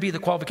not meant to be the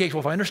qualification.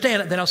 Well, if I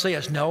understand it, then I'll say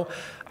yes. No,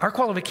 our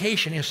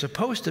qualification is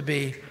supposed to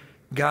be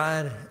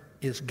God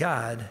is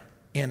God,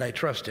 and I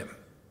trust him.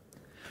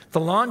 The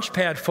launch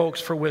pad, folks,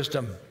 for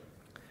wisdom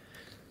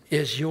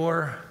is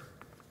your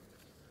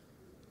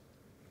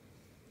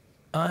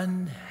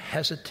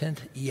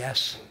unhesitant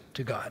yes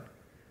to God.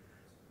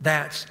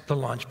 That's the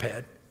launch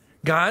pad.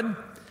 God,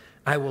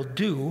 I will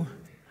do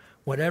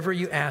whatever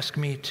you ask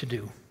me to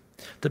do.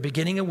 The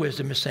beginning of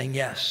wisdom is saying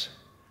yes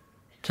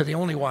to the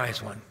only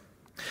wise one.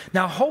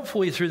 Now,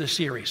 hopefully through the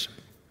series,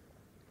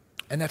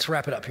 and let's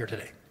wrap it up here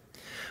today.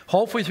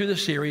 Hopefully through the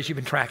series, you've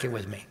been tracking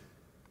with me.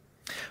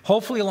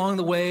 Hopefully along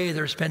the way,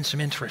 there's been some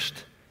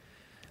interest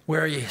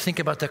where you think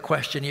about the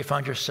question, you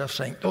found yourself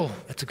saying, oh,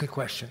 that's a good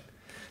question.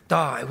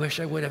 I wish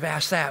I would have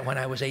asked that when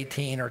I was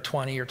 18 or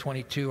 20 or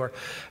 22, or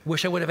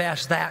wish I would have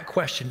asked that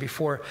question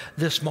before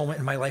this moment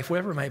in my life,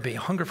 whatever it might be,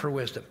 hunger for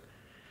wisdom.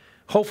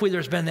 Hopefully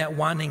there's been that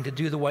wanting to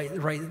do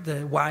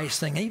the wise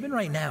thing. And even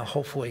right now,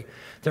 hopefully,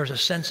 there's a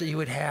sense that you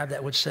would have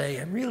that would say,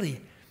 I really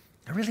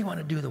want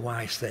to do the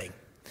wise thing.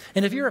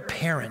 And if you're a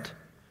parent,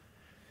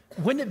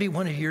 wouldn't it be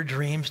one of your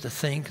dreams to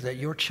think that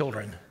your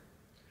children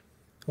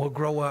will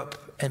grow up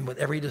and with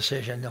every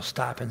decision, they'll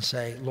stop and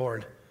say,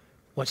 Lord,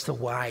 what's the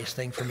wise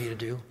thing for me to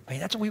do? I mean,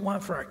 that's what we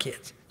want for our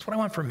kids. That's what I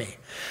want for me.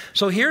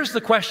 So here's the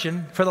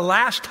question for the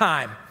last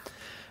time.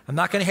 I'm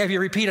not going to have you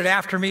repeat it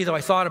after me, though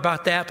I thought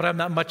about that, but I'm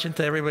not much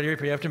into everybody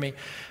repeat after me.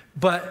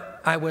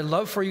 But I would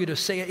love for you to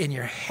say it in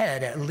your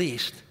head, at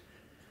least,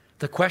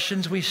 the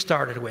questions we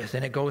started with.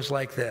 And it goes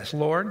like this.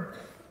 Lord,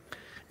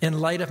 in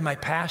light of my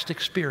past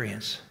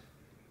experience,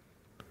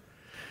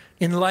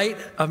 in light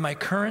of my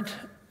current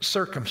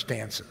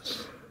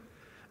circumstances,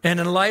 and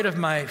in light of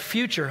my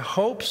future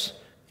hopes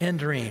and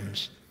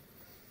dreams,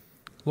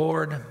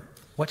 Lord,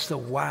 what's the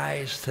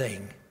wise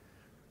thing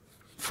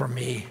for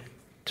me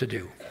to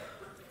do?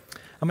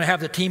 I'm going to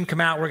have the team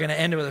come out. We're going to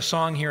end with a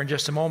song here in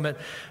just a moment.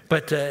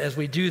 But as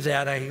we do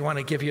that, I want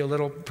to give you a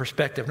little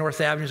perspective.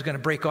 North Avenue is going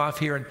to break off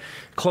here and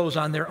close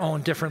on their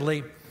own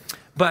differently.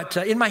 But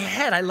in my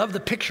head, I love the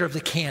picture of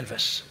the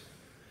canvas.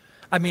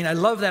 I mean, I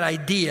love that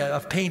idea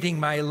of painting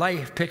my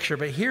life picture.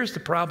 But here's the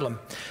problem.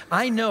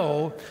 I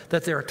know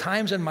that there are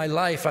times in my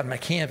life on my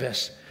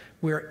canvas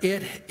where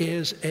it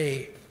is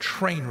a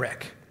train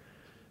wreck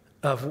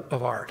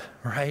of art,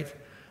 right?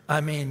 I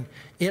mean,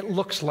 it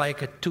looks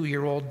like a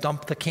 2-year-old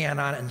dumped the can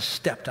on it and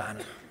stepped on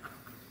it.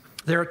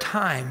 There are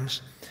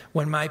times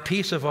when my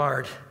piece of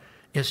art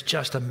is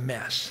just a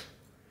mess.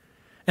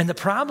 And the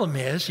problem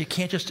is you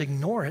can't just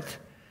ignore it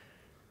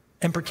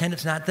and pretend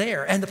it's not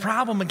there. And the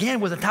problem, again,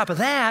 with on top of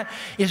that,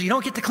 is you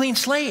don't get the clean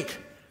slate.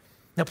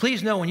 Now,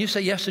 please know, when you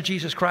say yes to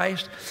Jesus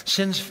Christ,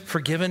 sin's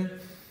forgiven,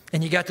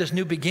 and you got this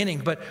new beginning.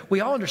 But we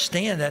all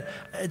understand that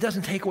it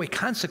doesn't take away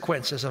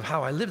consequences of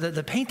how I live.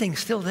 The painting's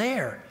still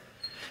there.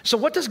 So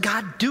what does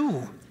God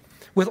do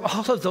with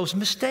all of those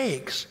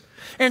mistakes?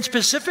 And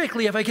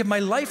specifically, if I give my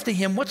life to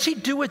him, what's he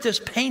do with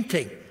this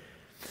painting?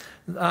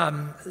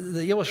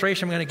 The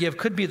illustration I'm going to give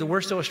could be the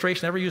worst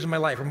illustration I ever used in my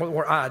life,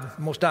 or odd,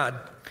 most odd.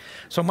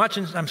 So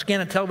I'm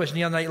scanning television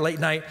the other night, late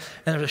night,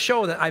 and there's a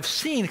show that I've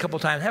seen a couple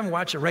times. I haven't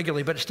watched it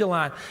regularly, but it's still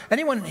on.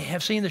 Anyone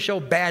have seen the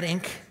show Bad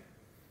Ink?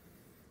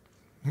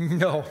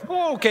 No.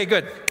 Oh, okay,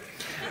 good.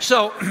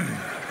 So,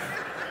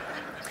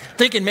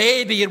 thinking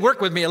maybe you'd work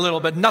with me a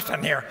little, but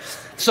nothing here.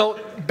 So,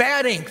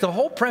 Bad Ink, the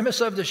whole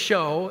premise of the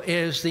show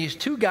is these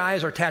two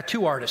guys are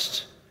tattoo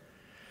artists.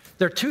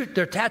 They're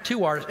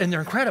tattoo artists, and they're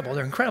incredible.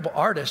 They're incredible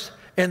artists,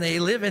 and they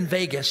live in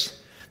Vegas.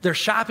 Their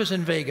shop is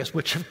in Vegas,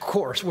 which, of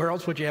course, where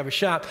else would you have a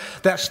shop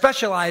that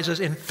specializes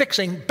in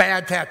fixing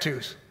bad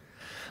tattoos?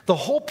 The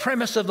whole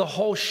premise of the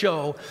whole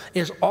show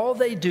is all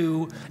they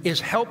do is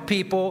help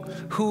people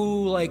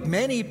who, like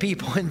many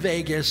people in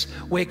Vegas,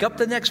 wake up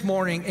the next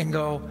morning and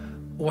go,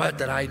 what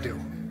did I do?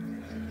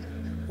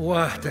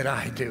 What did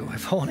I do?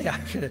 If only I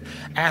could have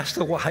asked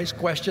the wise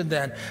question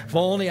then. If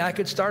only I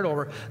could start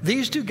over.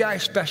 These two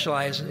guys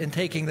specialize in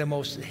taking the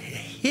most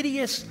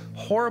hideous,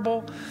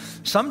 horrible,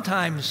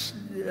 sometimes,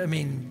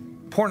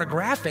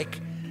 pornographic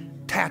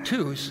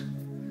tattoos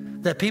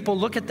that people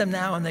look at them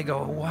now and they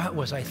go, what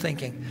was I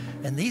thinking?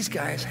 And these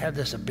guys have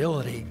this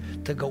ability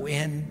to go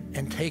in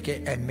and take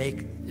it and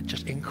make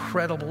just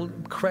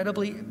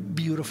incredibly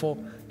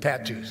beautiful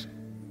tattoos.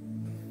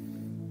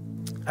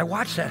 I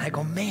watch that and I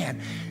go,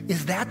 man,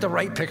 is that the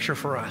right picture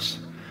for us?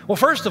 Well,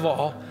 first of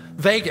all,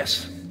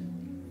 Vegas.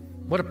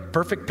 What a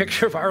perfect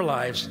picture of our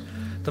lives.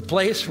 The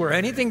place where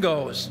anything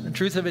goes. The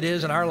truth of it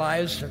is, in our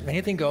lives,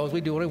 anything goes.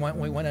 We do what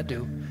we want to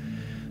do.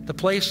 The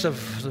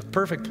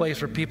perfect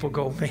place where people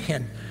go,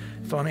 man,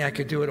 if only I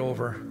could do it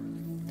over.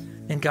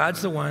 And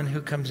God's the one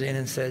who comes in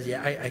and says,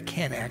 yeah, I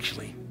can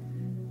actually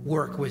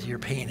work with your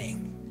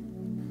painting.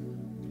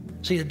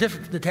 See,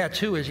 the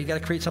tattoo is you got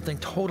to create something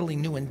totally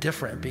new and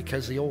different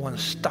because the old one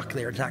is stuck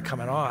there. It's not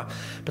coming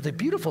off. But the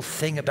beautiful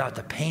thing about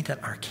the paint on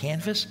our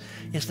canvas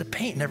is the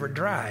paint never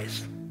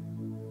dries.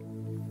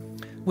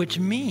 Which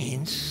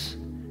means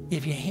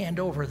if you hand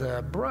over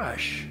the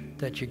brush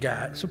that you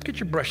got, so get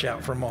your brush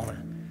out for a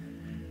moment.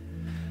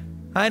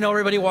 I know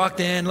everybody walked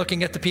in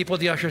looking at the people at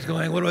the ushers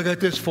going, what do I got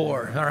this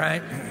for? All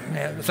right?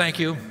 Yeah, thank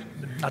you.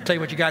 I'll tell you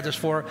what you got this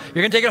for. You're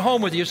going to take it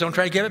home with you, so don't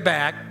try to give it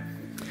back.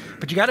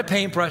 But you got a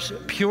paintbrush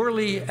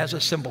purely as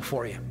a symbol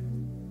for you.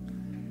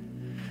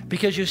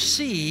 Because you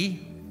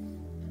see,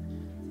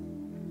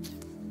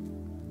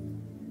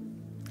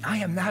 I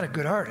am not a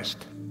good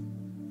artist.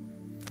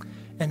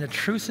 And the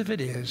truth of it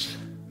is,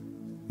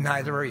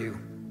 neither are you.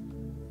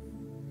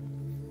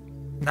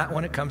 Not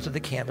when it comes to the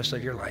canvas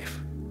of your life.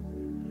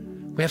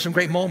 We have some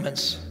great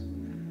moments.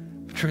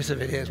 The truth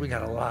of it is, we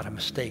got a lot of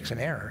mistakes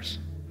and errors.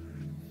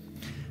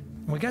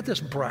 We got this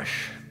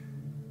brush.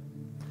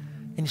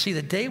 And you see,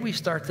 the day we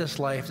start this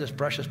life, this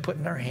brush is put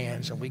in our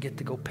hands and we get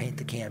to go paint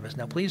the canvas.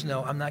 Now, please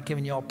know, I'm not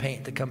giving you all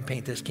paint to come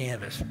paint this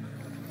canvas.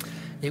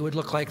 It would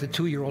look like the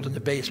 2-year-old in the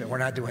basement. We're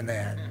not doing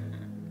that.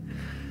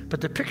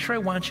 But the picture I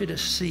want you to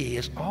see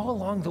is all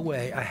along the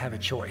way, I have a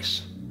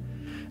choice.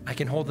 I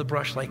can hold the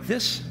brush like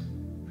this,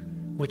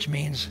 which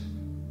means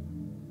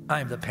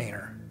I'm the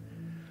painter.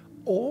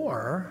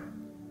 Or,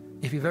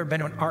 if you've ever been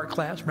to an art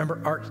class,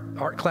 remember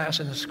art class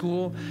in the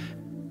school?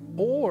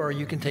 Or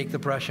you can take the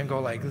brush and go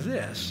like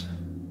this,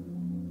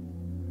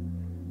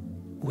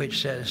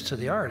 which says to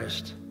the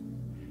artist,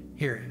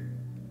 here,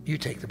 you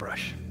take the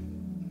brush.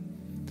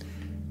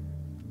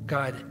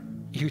 God,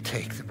 you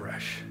take the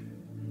brush.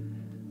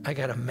 I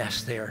got a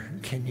mess there.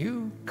 Can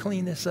you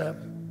clean this up?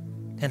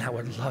 And I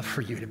would love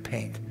for you to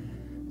paint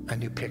a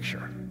new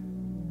picture.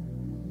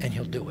 And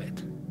he'll do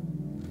it.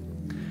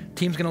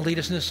 Team's going to lead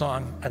us in this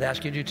song. I'd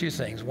ask you to do 2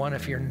 things. One,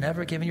 if you're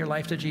never giving your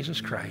life to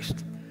Jesus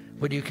Christ,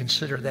 Would you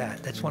consider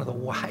that? That's one of the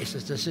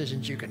wisest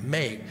decisions you can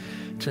make,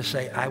 to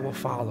say, I will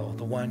follow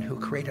the one who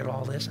created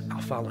all this.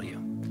 I'll follow you.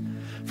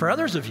 For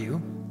others of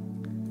you,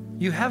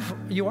 you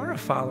are a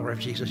follower of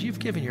Jesus. You've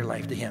given your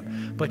life to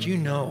him, but you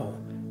know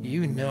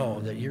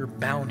that you're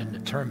bound and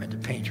determined to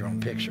paint your own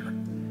picture.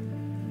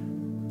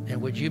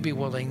 And would you be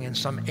willing in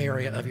some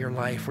area of your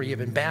life where you've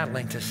been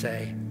battling to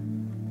say,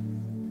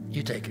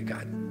 you take it,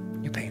 God.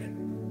 You paint it.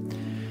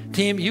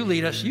 Team, you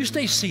lead us. You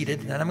stay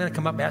seated, and I'm going to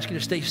come up and ask you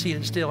to stay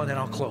seated still, and then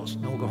I'll close,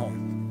 and we'll go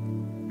home.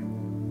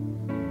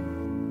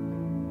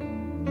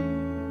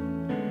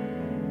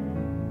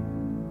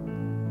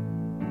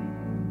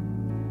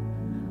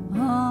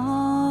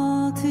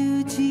 All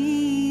to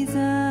Jesus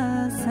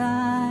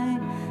I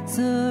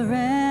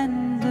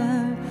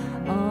surrender,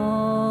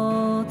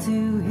 all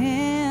to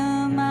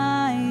him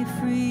I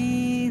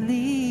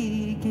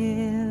freely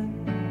give.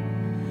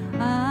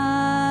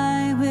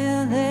 I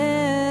will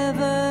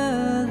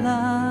ever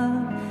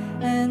love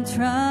and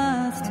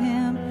trust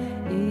him,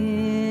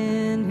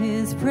 in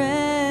his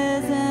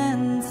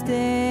presence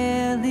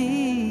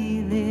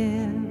daily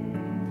live.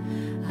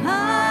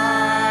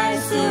 I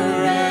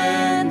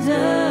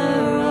surrender.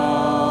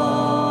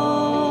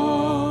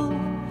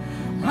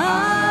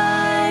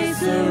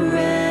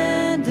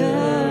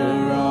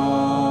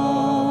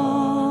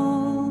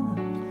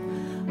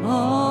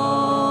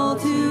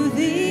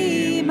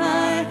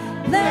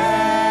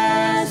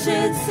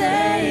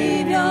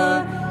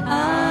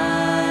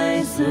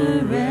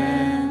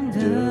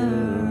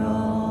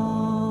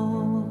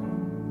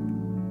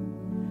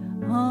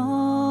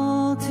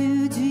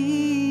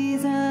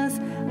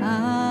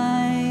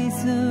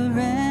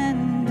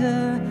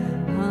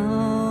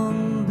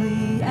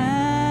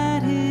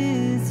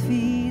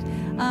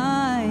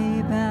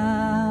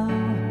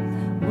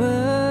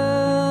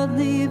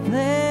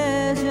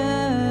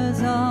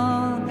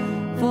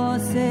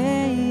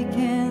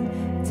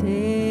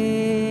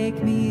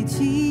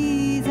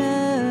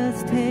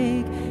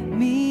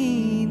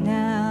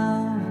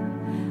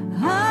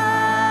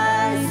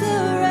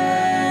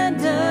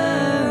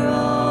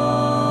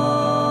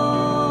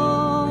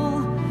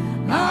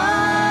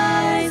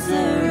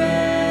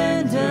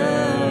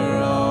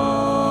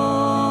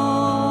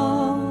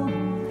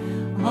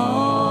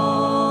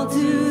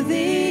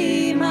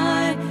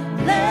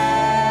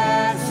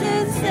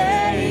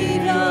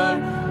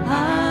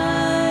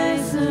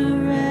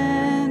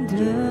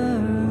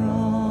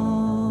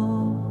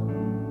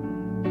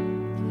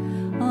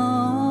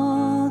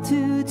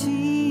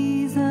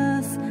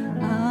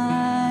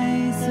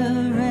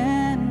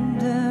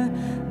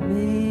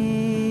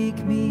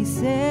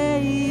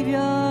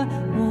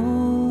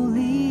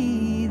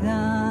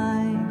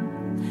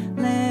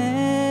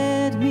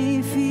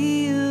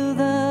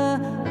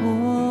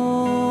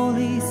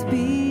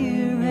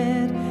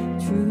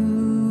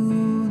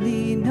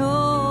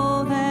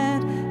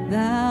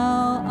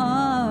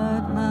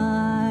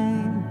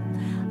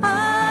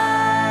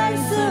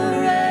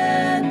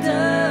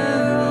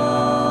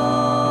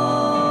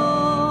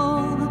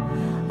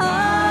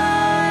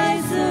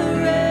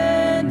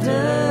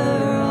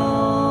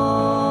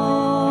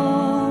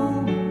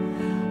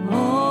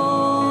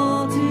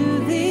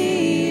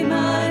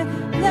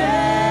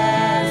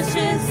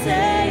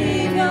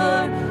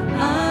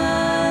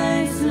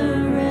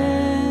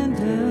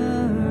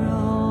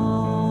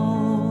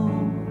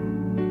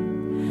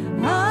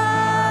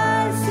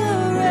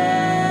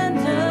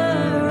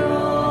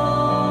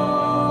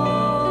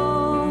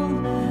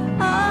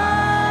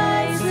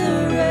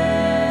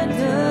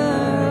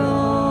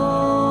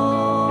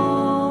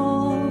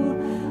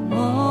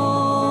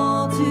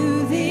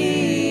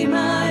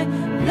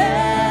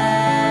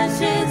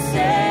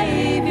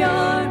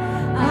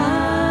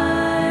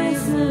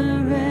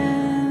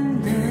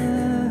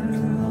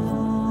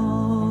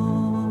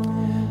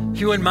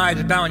 If you wouldn't mind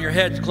just bowing your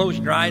heads,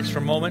 closing your eyes for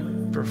a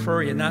moment,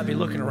 prefer you not be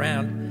looking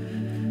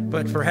around.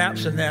 But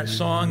perhaps in that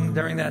song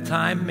during that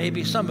time,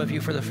 maybe some of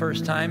you for the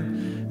first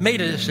time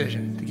made a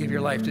decision to give your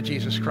life to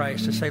Jesus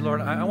Christ, to say,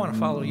 Lord, I want to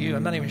follow you.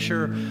 I'm not even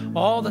sure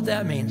all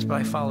that means, but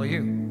I follow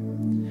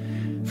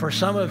you. For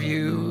some of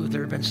you,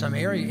 there have been some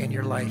area in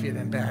your life you've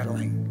been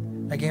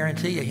battling. I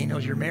guarantee you, he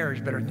knows your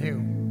marriage better than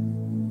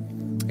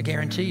you. I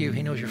guarantee you,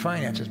 he knows your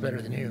finances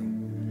better than you.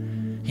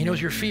 He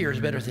knows your fears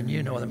better than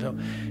you know them. So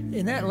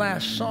in that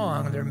last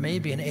song, there may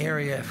be an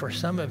area for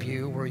some of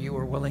you where you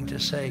are willing to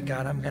say,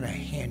 God, I'm going to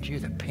hand you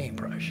the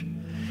paintbrush.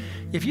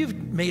 If you've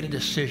made a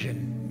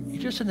decision,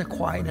 you're just in the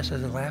quietness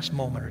of the last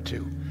moment or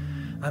two,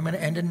 I'm going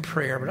to end in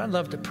prayer, but I'd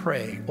love to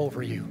pray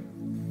over you.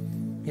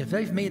 If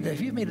you've made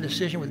a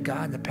decision with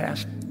God in the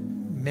past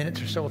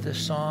minutes or so of this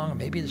song, or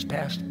maybe this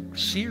past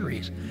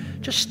series,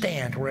 just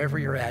stand wherever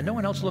you're at. No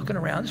one else looking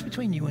around. It's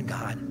between you and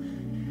God.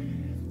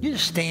 You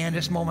just stand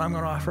this moment. I'm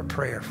going to offer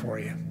prayer for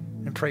you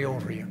and pray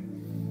over you.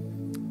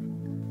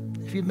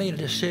 If you've made a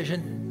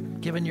decision,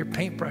 given your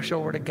paintbrush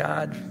over to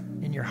God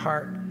in your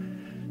heart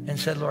and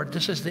said, Lord,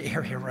 this is the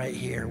area right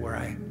here where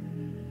I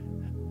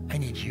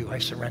need you. I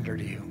surrender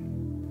to you.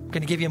 I'm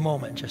going to give you a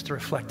moment just to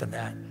reflect on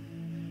that.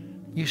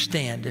 You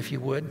stand if you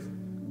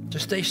would.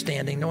 Just stay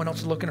standing. No one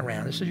else is looking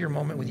around. This is your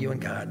moment with you and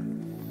God.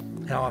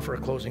 And I'll offer a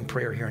closing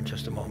prayer here in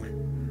just a moment.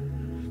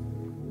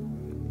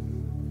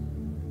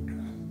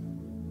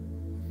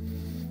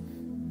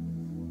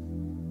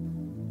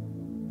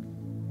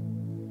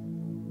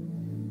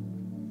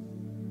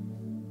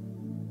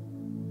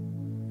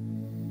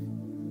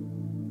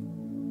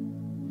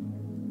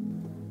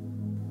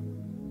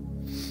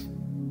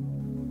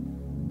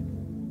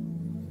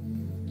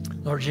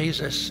 Lord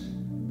Jesus,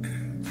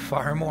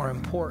 far more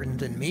important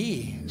than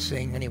me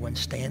seeing anyone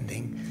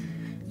standing,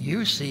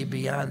 you see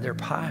beyond their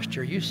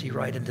posture. You see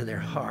right into their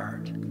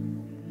heart.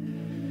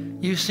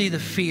 You see the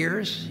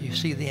fears. You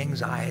see the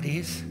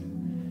anxieties.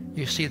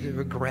 You see the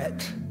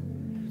regret.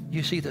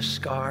 You see the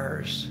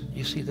scars.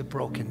 You see the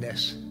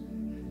brokenness.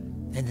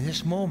 And in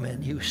this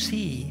moment, you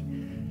see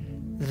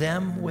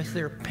them with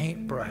their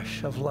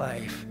paintbrush of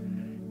life,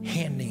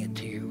 handing it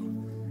to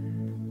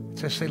you.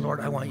 So say,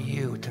 Lord, I want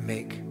you to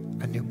make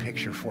a new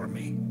picture for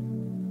me.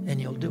 And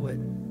you'll do it.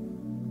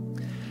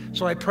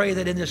 So I pray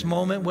that in this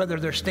moment, whether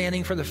they're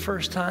standing for the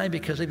first time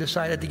because they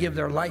decided to give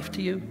their life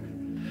to you,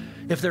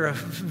 if they're a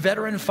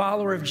veteran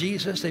follower of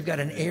Jesus, they've got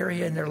an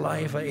area in their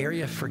life, an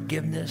area of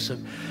forgiveness,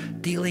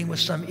 of dealing with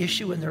some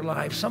issue in their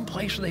life, some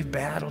place where they've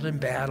battled,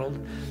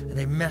 and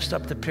they messed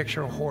up the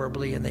picture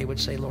horribly, and they would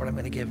say, Lord, I'm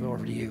going to give it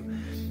over to you.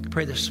 I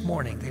pray this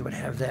morning they would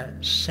have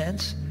that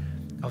sense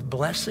of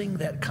blessing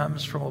that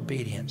comes from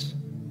obedience.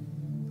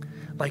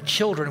 Like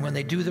children, when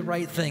they do the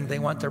right thing, they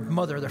want their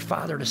mother or their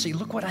father to see,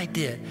 look what I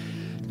did.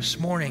 This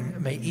morning,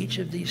 may each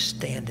of these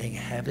standing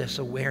have this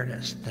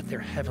awareness that their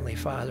Heavenly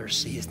Father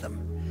sees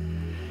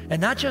them.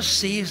 And not just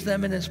sees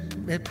them and is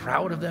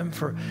proud of them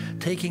for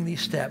taking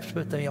these steps,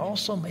 but they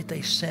also may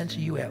they sense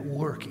you at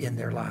work in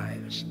their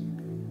lives.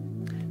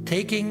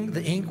 Taking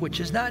the ink, which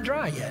is not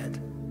dry yet,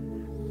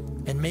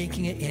 and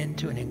making it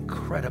into an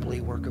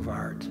incredibly work of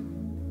art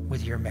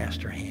with your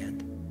master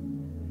hand.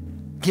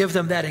 Give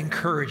them that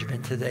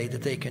encouragement today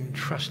that they can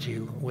trust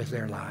you with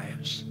their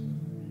lives.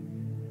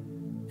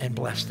 And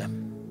bless them.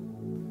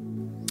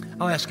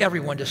 I'll ask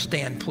everyone to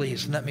stand,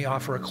 please, and let me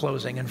offer a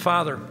closing. And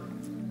Father,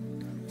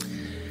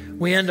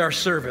 we end our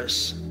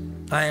service.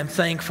 I am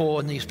thankful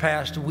in these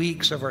past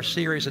weeks of our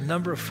series, a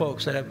number of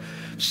folks that have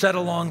said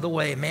along the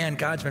way, man,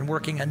 God's been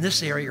working on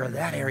this area or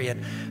that area.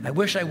 And I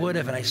wish I would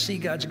have, and I see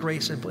God's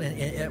grace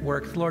at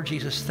work. Lord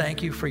Jesus,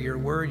 thank you for your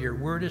word. Your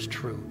word is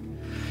true.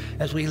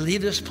 As we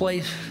leave this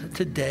place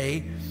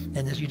today,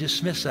 and as you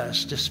dismiss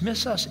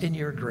us in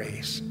your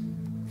grace.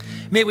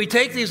 May we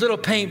take these little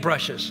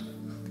paintbrushes.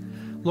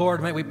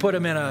 Lord, may we put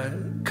them in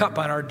a cup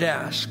on our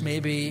desk,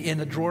 maybe in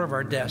the drawer of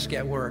our desk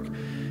at work.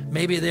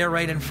 Maybe they're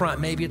right in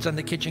front. Maybe it's on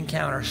the kitchen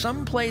counter.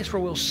 Some place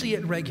where we'll see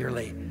it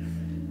regularly.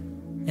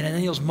 And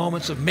in those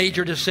moments of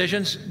major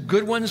decisions,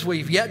 good ones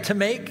we've yet to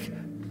make,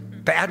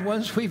 bad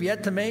ones we've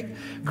yet to make,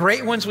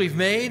 great ones we've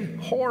made,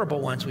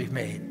 horrible ones we've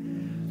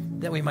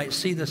made, that we might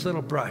see this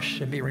little brush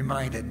and be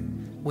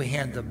reminded, we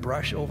hand the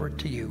brush over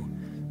to you.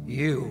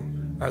 You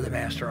are the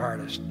master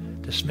artist.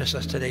 Dismiss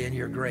us today in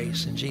your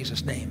grace. In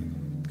Jesus'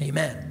 name,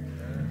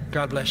 amen.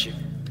 God bless you.